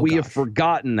that we have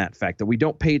forgotten that fact, that we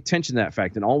don't pay attention to that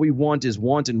fact. And all we want is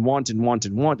want and want and want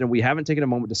and want. And we haven't taken a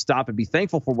moment to stop and be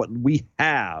thankful for what we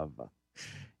have.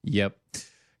 Yep.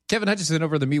 Kevin Hutchinson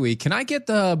over the MeWe. Can I get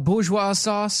the bourgeois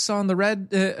sauce on the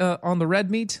red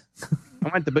meat? I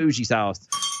want the bougie sauce.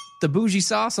 The bougie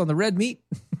sauce on the red meat.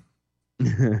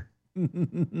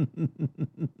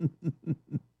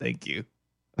 Thank you.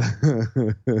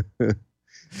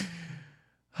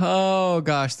 Oh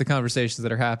gosh, the conversations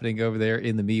that are happening over there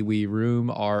in the MeWe room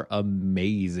are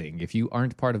amazing. If you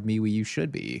aren't part of MeWe, you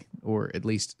should be, or at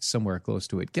least somewhere close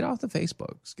to it. Get off the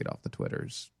Facebooks, get off the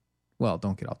Twitters. Well,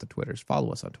 don't get off the Twitters.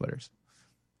 Follow us on Twitters.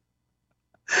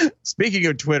 Speaking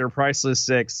of Twitter,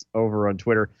 Priceless6 over on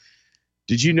Twitter.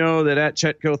 Did you know that at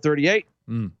Chetco38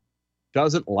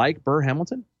 doesn't like Burr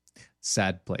Hamilton?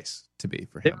 Sad place to be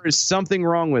for him. There is something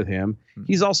wrong with him.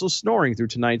 He's also snoring through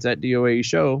tonight's at DOA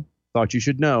show. Thought you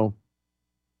should know.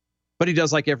 But he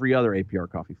does like every other APR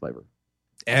coffee flavor.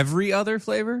 Every other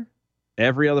flavor?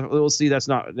 Every other. We'll see. That's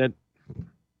not that.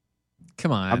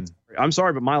 Come on. I'm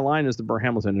sorry, but my line is the Burr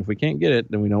Hamilton. If we can't get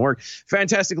it, then we don't work.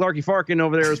 Fantastic Larky Farkin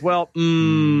over there as well.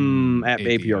 At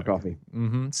APR coffee.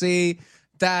 Mm-hmm. See,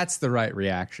 that's the right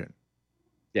reaction.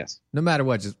 Yes. No matter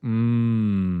what, just at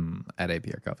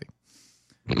APR coffee.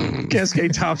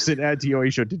 Cascade Thompson at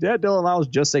DOA show. Did Dad Dylan Lyles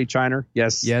just say China?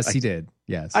 Yes. Yes, he did.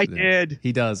 Yes, I did.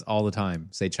 He does all the time.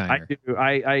 Say China. I do.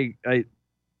 I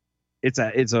it's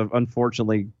a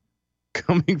unfortunately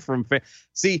coming from.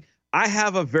 See, I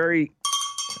have a very.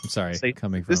 I'm sorry.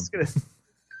 Coming from.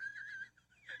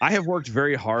 I have worked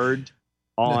very hard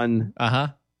on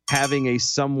having a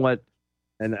somewhat,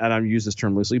 and I use this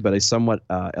term loosely, but a somewhat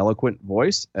eloquent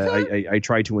voice. I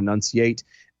try to enunciate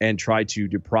and try to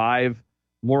deprive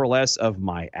more or less of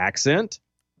my accent.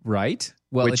 Right.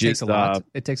 Well, it takes a lot.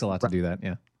 It takes a lot to do that.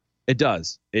 Yeah, it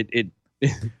does. It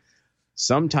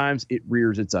sometimes it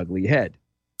rears its ugly head.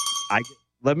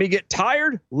 Let me get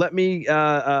tired. Let me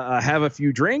have a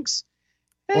few drinks,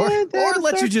 or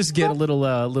let you just get a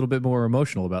little bit more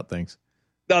emotional about things.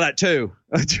 No, that too.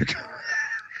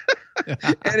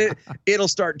 And it'll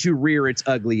start to rear its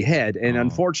ugly head, and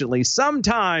unfortunately,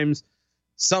 sometimes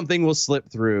something will slip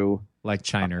through, like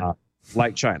China,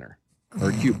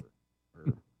 or Cuba.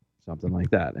 Something like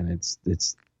that, and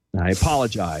it's. I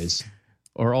apologize.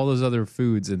 Or all those other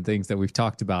foods and things that we've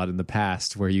talked about in the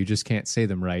past, where you just can't say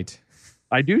them right.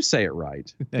 I do say it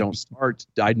right. Don't start.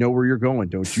 I know where you're going.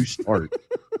 Don't you start.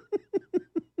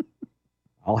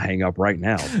 I'll hang up right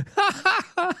now.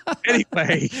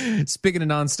 Anyway, speaking of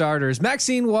non-starters,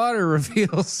 Maxine Water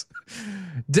reveals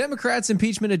Democrats'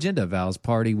 impeachment agenda vows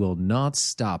party will not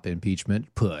stop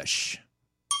impeachment push.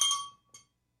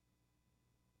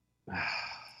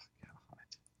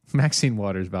 Maxine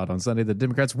Waters vowed on Sunday that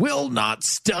Democrats will not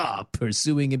stop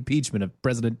pursuing impeachment of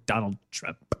President Donald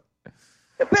Trump.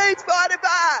 Page 45.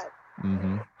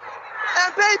 Mm-hmm.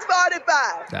 And page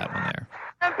 45. That one there.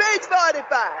 And page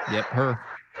 45. Yep, her.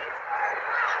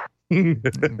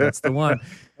 That's the one.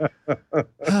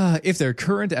 If their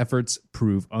current efforts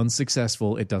prove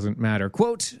unsuccessful, it doesn't matter.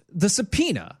 Quote, the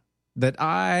subpoena that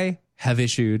I have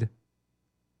issued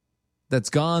that's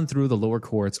gone through the lower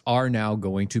courts are now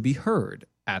going to be heard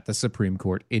at the Supreme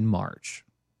Court in March.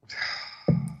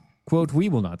 Quote, we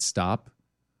will not stop.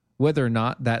 Whether or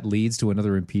not that leads to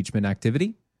another impeachment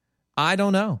activity, I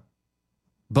don't know.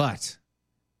 But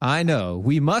I know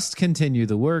we must continue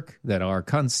the work that our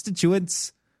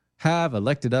constituents have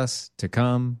elected us to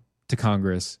come to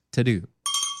Congress to do.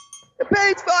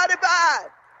 Page 45.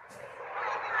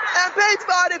 And page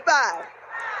 45.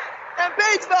 And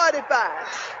page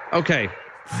 45. Okay.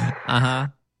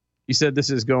 You said this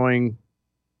is going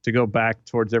to go back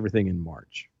towards everything in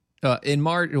March. In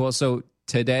March, well, so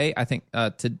today, I think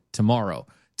tomorrow.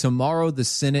 Tomorrow, the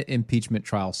Senate impeachment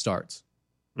trial starts.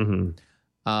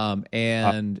 Mm-hmm.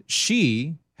 And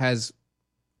she has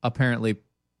apparently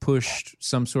pushed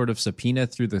some sort of subpoena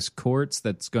through the courts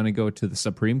that's going to go to the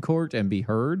Supreme Court and be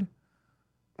heard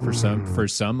for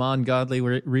some ungodly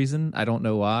reason. I don't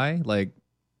know why. Like,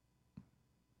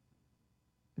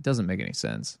 it doesn't make any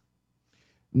sense.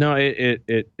 No,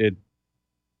 it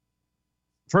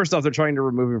first off, they're trying to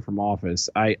remove him from office.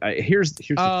 Here's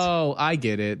I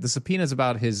get it. The subpoena is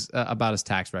about his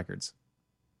tax records.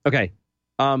 Okay.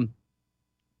 I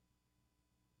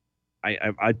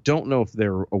don't know if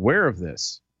they're aware of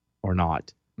this or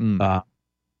not. But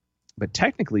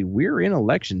technically, we're in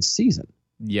election season.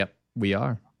 Yep, we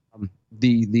are.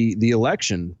 the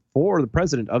election for the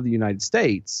president of the United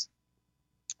States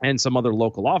and some other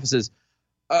local offices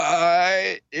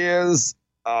is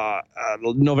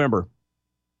November.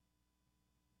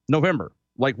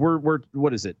 Like we're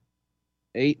what is it?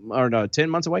 10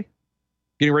 months away?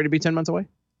 Getting ready to be 10 months away?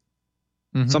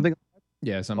 Mm-hmm. Something?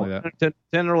 Yeah, something like that.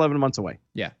 10 or 11 months away.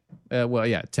 Yeah.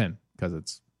 10 because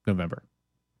it's November.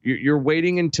 You're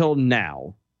waiting until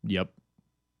now. Yep.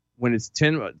 When it's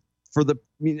 10 for the,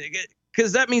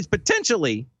 because that means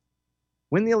potentially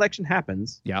when the election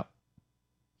happens,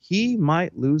 he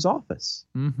might lose office.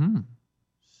 Mm-hmm.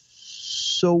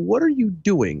 So what are you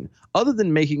doing other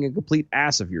than making a complete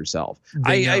ass of yourself?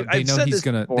 They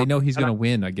know he's gonna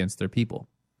win against their people.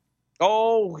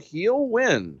 Oh, he'll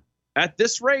win. At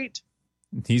this rate,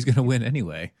 he's gonna win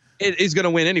anyway. He's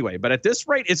gonna win anyway. But at this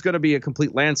rate, it's gonna be a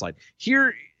complete landslide.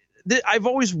 Here, I've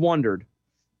always wondered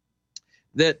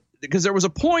that because there was a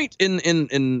point in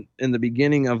the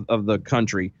beginning of the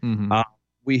country. Mm-hmm.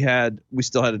 We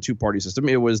still had a two-party system.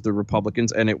 It was the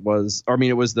Republicans and it was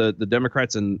the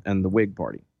Democrats and the Whig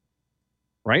Party,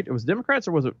 right? It was Democrats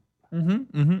or was it?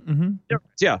 Mm-hmm.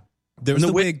 Yeah. There was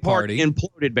the Whig Party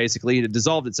imploded basically. It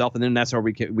dissolved itself, and then that's how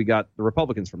we got the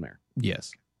Republicans from there.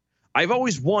 Yes. I've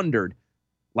always wondered,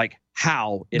 like,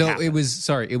 how it happened. It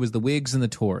was the Whigs and the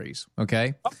Tories.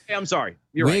 Okay. Okay, I'm sorry.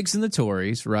 You're Whigs and the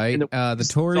Tories, right? The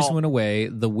Tories went away.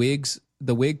 The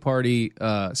Whig Party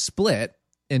split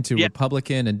into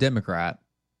Republican and Democrat.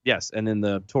 Yes, and then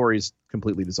the Tories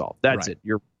completely dissolved. That's it.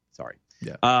 You're sorry.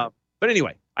 Yeah. But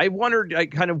anyway, I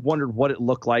kind of wondered what it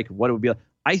looked like, what it would be like.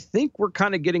 I think we're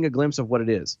kind of getting a glimpse of what it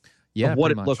is. Yeah, of what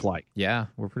it looked like. Yeah,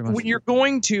 we're pretty much. When you're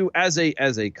going to, as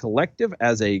a collective,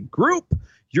 as a group,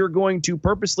 you're going to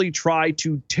purposely try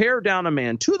to tear down a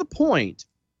man to the point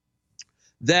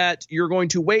that you're going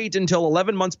to wait until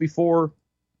 11 months before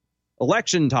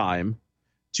election time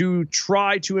to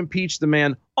try to impeach the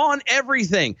man on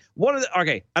everything. And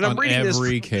I'm reading this. On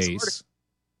every case.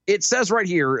 It says right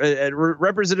here,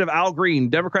 Representative Al Green,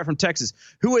 Democrat from Texas,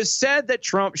 who has said that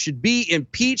Trump should be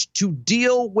impeached to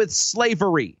deal with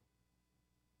slavery.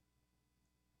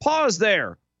 Pause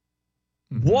there.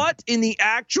 Mm-hmm. What in the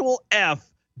actual F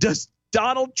does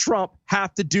Donald Trump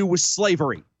have to do with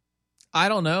slavery? I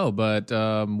don't know, but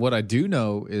what I do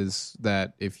know is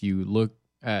that if you look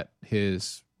at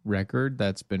his record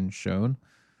that's been shown,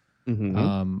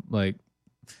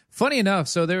 funny enough,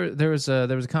 so there was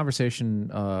a conversation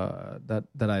that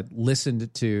I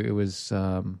listened to. It was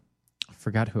I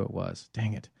forgot who it was.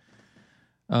 Dang it.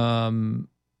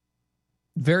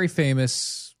 Very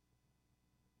famous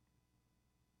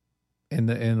in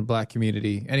the black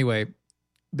community. Anyway,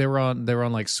 they were on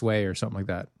like Sway or something like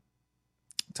that,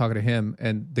 talking to him,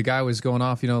 and the guy was going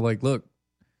off, like, look,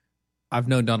 I've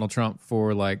known Donald Trump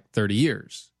for like 30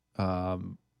 years.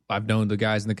 I've known the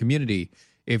guys in the community.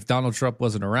 If Donald Trump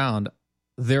wasn't around,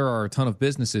 there are a ton of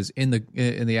businesses in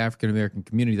the African American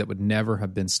community that would never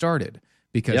have been started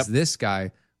because this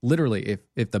guy, literally,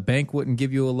 if the bank wouldn't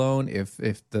give you a loan, if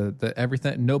the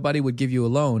everything, nobody would give you a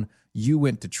loan, you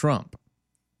went to Trump.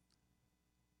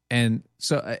 And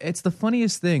so it's the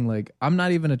funniest thing. Like, I'm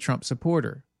not even a Trump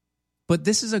supporter, but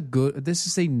this is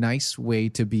a nice way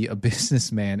to be a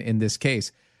businessman in this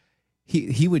case.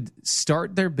 He would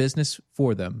start their business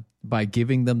for them by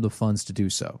giving them the funds to do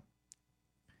so.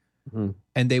 Mm-hmm.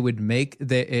 And they would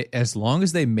as long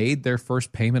as they made their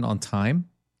first payment on time,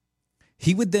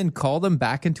 he would then call them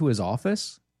back into his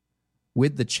office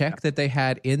with the check that they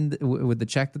had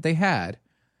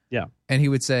Yeah. And he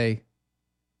would say,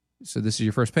 so this is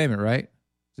your first payment, right?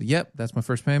 So, yep, that's my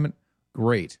first payment.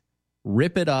 Great.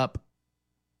 Rip it up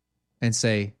and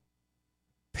say,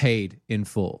 paid in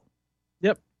full.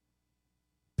 Yep.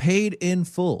 Paid in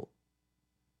full.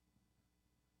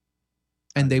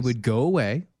 And they would go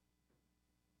away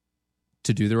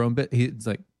to do their own bit. It's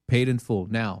like, paid in full.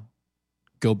 Now,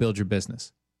 go build your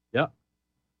business. Yeah.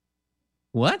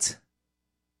 What?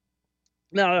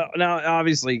 Now,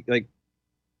 obviously, like,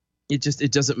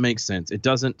 it doesn't make sense. It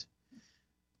doesn't.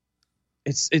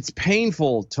 It's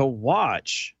painful to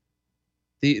watch.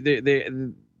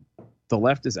 The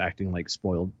left is acting like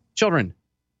spoiled children.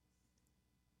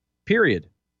 Period.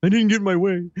 I didn't get my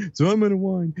way, so I'm going to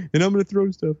whine, and I'm going to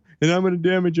throw stuff, and I'm going to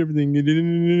damage everything.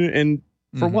 And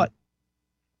for what?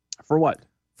 For what?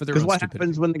 Because what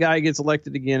happens when the guy gets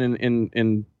elected again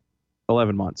in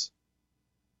 11 months?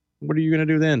 What are you going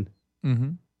to do then?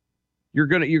 Mm-hmm. You're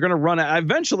gonna run.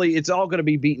 Eventually, it's all going to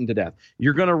be beaten to death.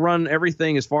 You're going to run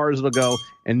everything as far as it'll go,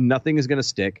 and nothing is going to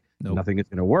stick. Nope. Nothing is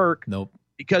going to work. Nope.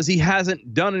 Because he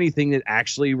hasn't done anything that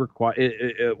actually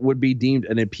would be deemed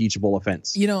an impeachable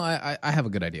offense. I have a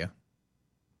good idea.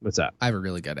 What's that? I have a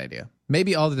really good idea.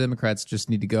 Maybe all the Democrats just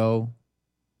need to go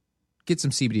get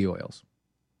some CBD oils.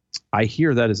 I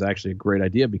hear that is actually a great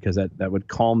idea because that would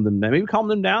calm them down. Maybe calm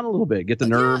them down a little bit, get the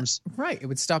nerves. Right. It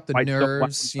would stop the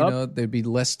nerves. They'd be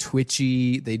less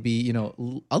twitchy. They'd be, a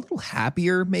little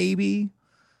happier maybe.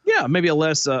 Yeah, maybe a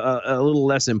little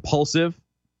less impulsive.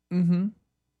 Mm-hmm.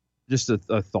 Just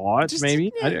a thought,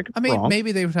 maybe. Yeah.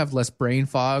 Maybe they would have less brain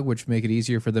fog, which make it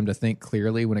easier for them to think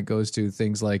clearly when it goes to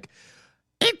things like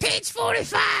impeach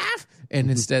 45.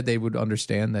 And instead they would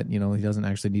understand that, he doesn't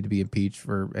actually need to be impeached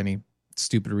for any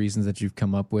stupid reasons that you've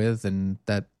come up with, and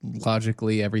that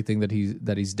logically everything that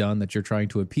he's done that you're trying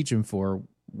to impeach him for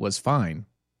was fine.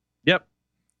 Yep.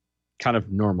 Kind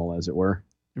of normal, as it were.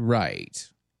 Right.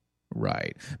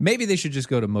 Maybe they should just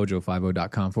go to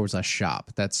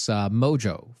mojo50.com/shop. That's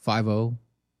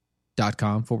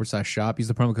mojo50.com/shop. Use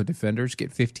the promo code Defenders.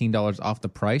 Get $15 off the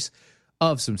price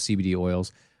of some CBD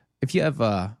oils. If you have,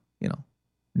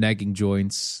 nagging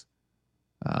joints,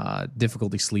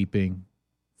 difficulty sleeping,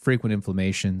 frequent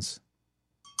inflammations,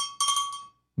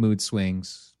 mood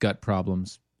swings, gut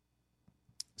problems,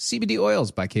 CBD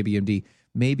oils by KBMD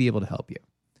may be able to help you.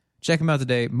 Check them out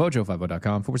today,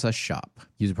 mojo50.com/shop.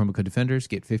 Use the promo code Defenders,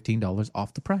 get $15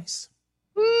 off the price.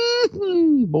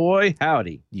 Boy,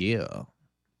 howdy. Yeah.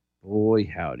 Boy,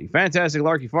 howdy. Fantastic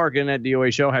Larky Farkin at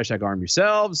DOA Show, #arm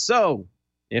yourselves. So,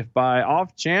 if by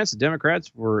off chance the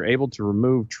Democrats were able to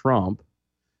remove Trump,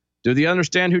 do they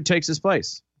understand who takes his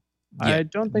place? Yeah, I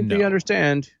don't think they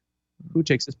understand who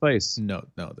takes his place. No,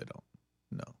 they don't.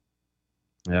 No.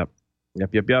 Yep.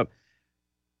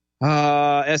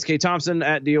 SK Thompson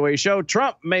at DOA Show.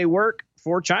 Trump may work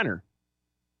for China.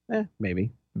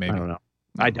 Maybe. I don't know.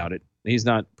 I doubt it. He's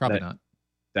not not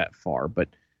that far, but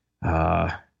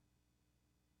at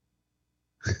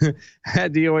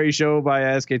DOA Show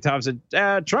by SK Thompson.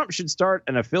 Trump should start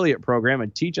an affiliate program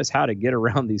and teach us how to get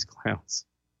around these clowns.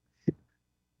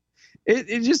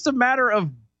 It's just a matter of,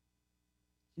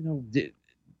 you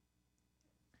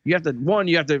have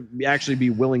to actually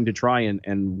be willing to try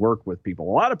and work with people.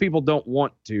 A lot of people don't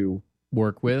want to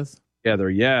work with together.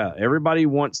 Yeah. Everybody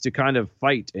wants to kind of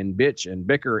fight and bitch and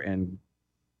bicker and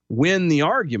win the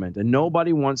argument. And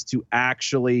nobody wants to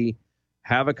actually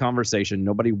have a conversation.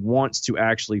 Nobody wants to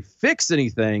actually fix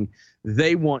anything.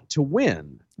 They want to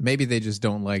win. Maybe they just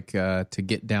don't like to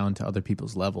get down to other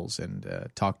people's levels and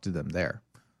talk to them there.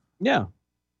 Yeah.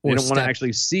 They don't want to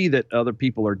actually see that other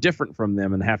people are different from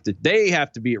them and they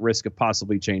have to be at risk of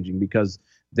possibly changing because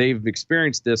they've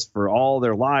experienced this for all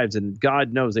their lives. And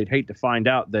God knows they'd hate to find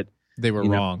out that they were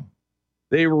wrong.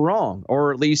 They were wrong,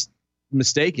 or at least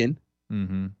mistaken.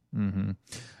 Mm-hmm. Mm-hmm.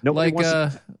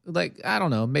 Like, I don't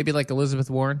know, maybe like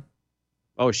Elizabeth Warren.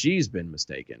 Oh, she's been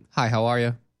mistaken. Hi, how are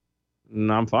you?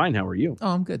 I'm fine. How are you? Oh,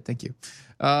 I'm good. Thank you.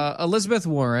 Elizabeth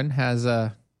Warren has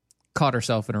caught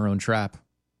herself in her own trap.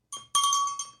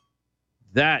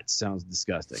 That sounds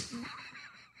disgusting.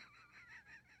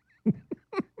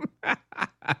 A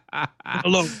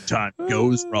long time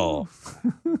goes wrong.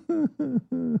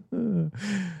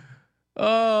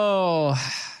 Oh,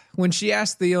 when she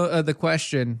asked the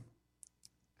question,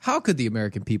 how could the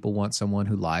American people want someone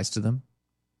who lies to them?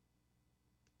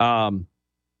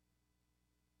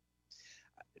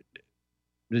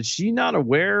 Is she not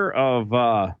aware of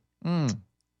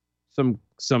some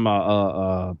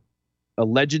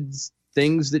alleged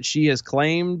things that she has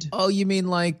claimed? Oh, you mean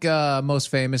like most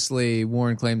famously,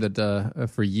 Warren claimed that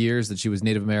for years that she was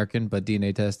Native American, but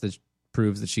DNA test that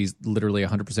proves that she's literally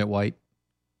 100% white.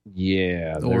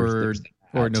 Yeah.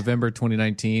 Or November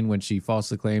 2019 when she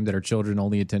falsely claimed that her children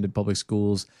only attended public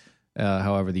schools.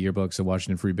 However, the yearbooks of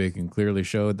Washington Free Bacon clearly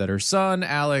showed that her son,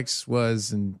 Alex,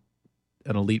 was in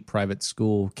an elite private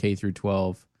school, K through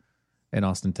 12, in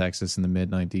Austin, Texas in the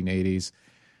mid-1980s.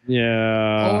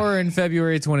 Yeah. Or in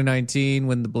February 2019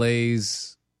 when the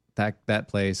Blaze, that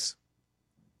place,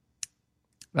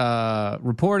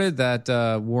 reported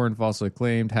that Warren falsely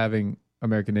claimed having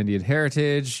American Indian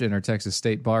heritage in her Texas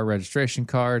State Bar registration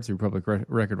card through public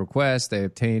record request. They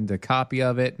obtained a copy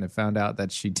of it and have found out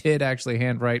that she did actually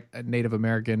handwrite a Native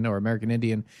American or American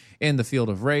Indian in the field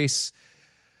of race.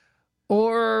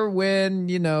 Or when,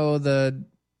 the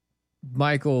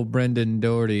Michael Brendan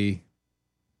Doherty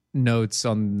notes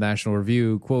on National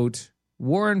Review, quote,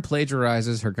 Warren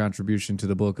plagiarizes her contribution to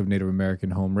the book of Native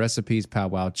American home recipes, Pow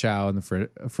Wow Chow,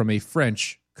 from a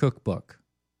French cookbook.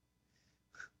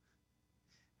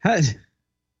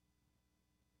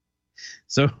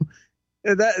 So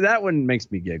that one makes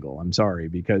me giggle. I'm sorry,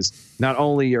 because not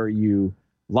only are you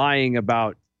lying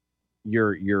about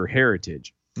your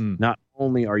heritage, not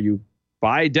only are you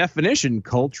by definition,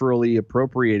 culturally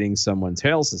appropriating someone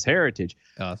else's heritage.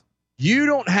 You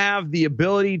don't have the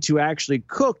ability to actually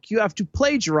cook. You have to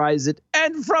plagiarize it,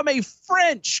 and from a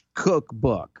French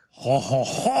cookbook.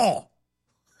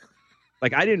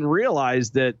 Like, I didn't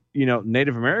realize that,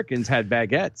 Native Americans had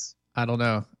baguettes. I don't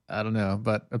know,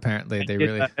 but apparently they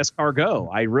really escargot.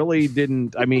 I really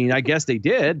didn't. I mean, I guess they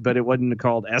did, but it wasn't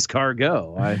called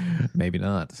escargot. Maybe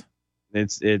not.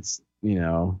 It's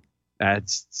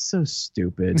that's so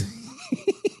stupid.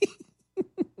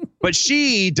 But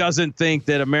she doesn't think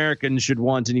that Americans should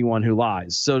want anyone who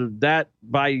lies. So that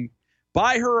by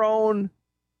her own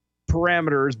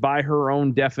parameters, by her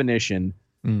own definition,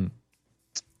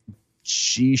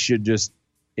 she should just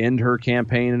end her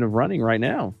campaign of running right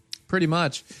now. Pretty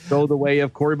much. Go the way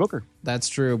of Cory Booker. That's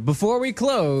true. Before we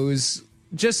close,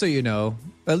 just so you know,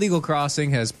 illegal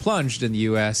crossing has plunged in the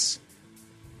U.S.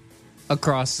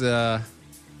 across the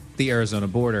Arizona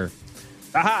border.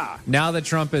 Aha! Now that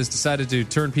Trump has decided to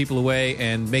turn people away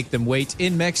and make them wait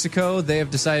in Mexico, they have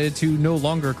decided to no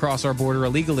longer cross our border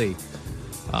illegally.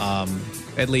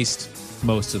 At least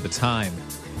most of the time.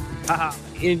 Aha!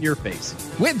 In your face.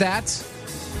 With that,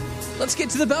 let's get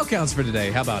to the bell counts for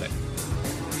today. How about it?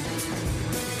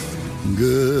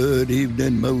 Good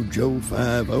evening, Mojo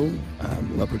 50.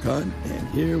 I'm Leprechaun, and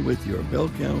here with your bell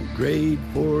count grade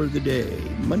for the day,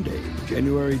 Monday,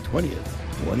 January 20th,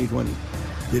 2020.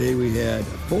 Today we had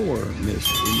 4 missed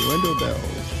innuendo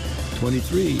bells,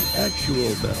 23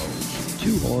 actual bells,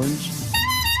 2 horns,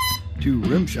 2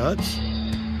 rim shots,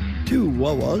 2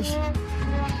 wah-wahs,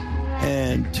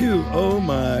 and 2 oh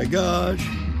my gosh.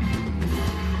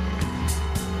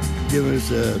 Giving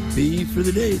us a B for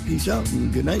the day. Peace out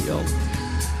and good night, y'all.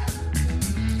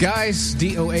 Guys,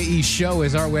 DOAE Show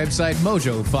is our website.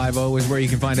 Mojo50 is where you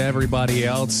can find everybody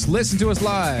else. Listen to us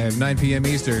live, 9 p.m.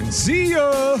 Eastern. See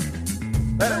ya!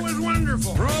 That was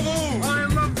wonderful. Bravo! I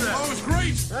loved that. Oh, it was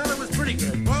great. Well, it was pretty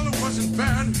good. Well, it wasn't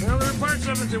bad. Well, there were parts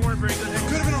of it that weren't very good. It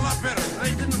could have been a lot better.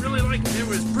 I didn't really like it. It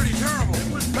was pretty terrible.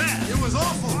 It was bad. It was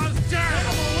awful. It was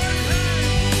terrible.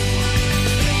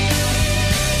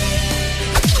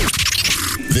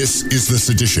 This is the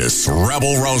seditious,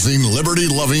 rabble-rousing,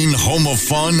 liberty-loving, home of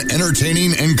fun,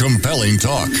 entertaining, and compelling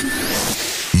talk.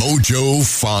 Mojo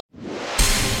 5.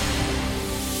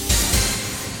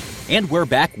 And we're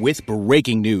back with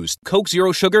breaking news. Coke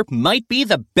Zero Sugar might be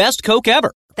the best Coke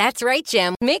ever. That's right,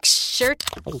 Jim. Make sure...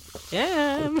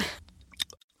 Jim.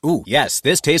 Ooh, yes,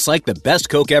 this tastes like the best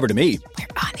Coke ever to me. We're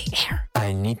on the air.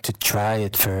 I need to try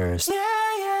it first.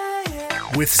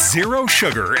 With zero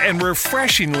sugar and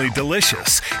refreshingly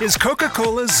delicious, is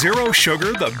Coca-Cola Zero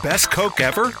Sugar the best Coke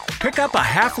ever? Pick up a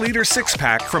half-liter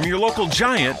 6-pack from your local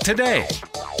Giant today.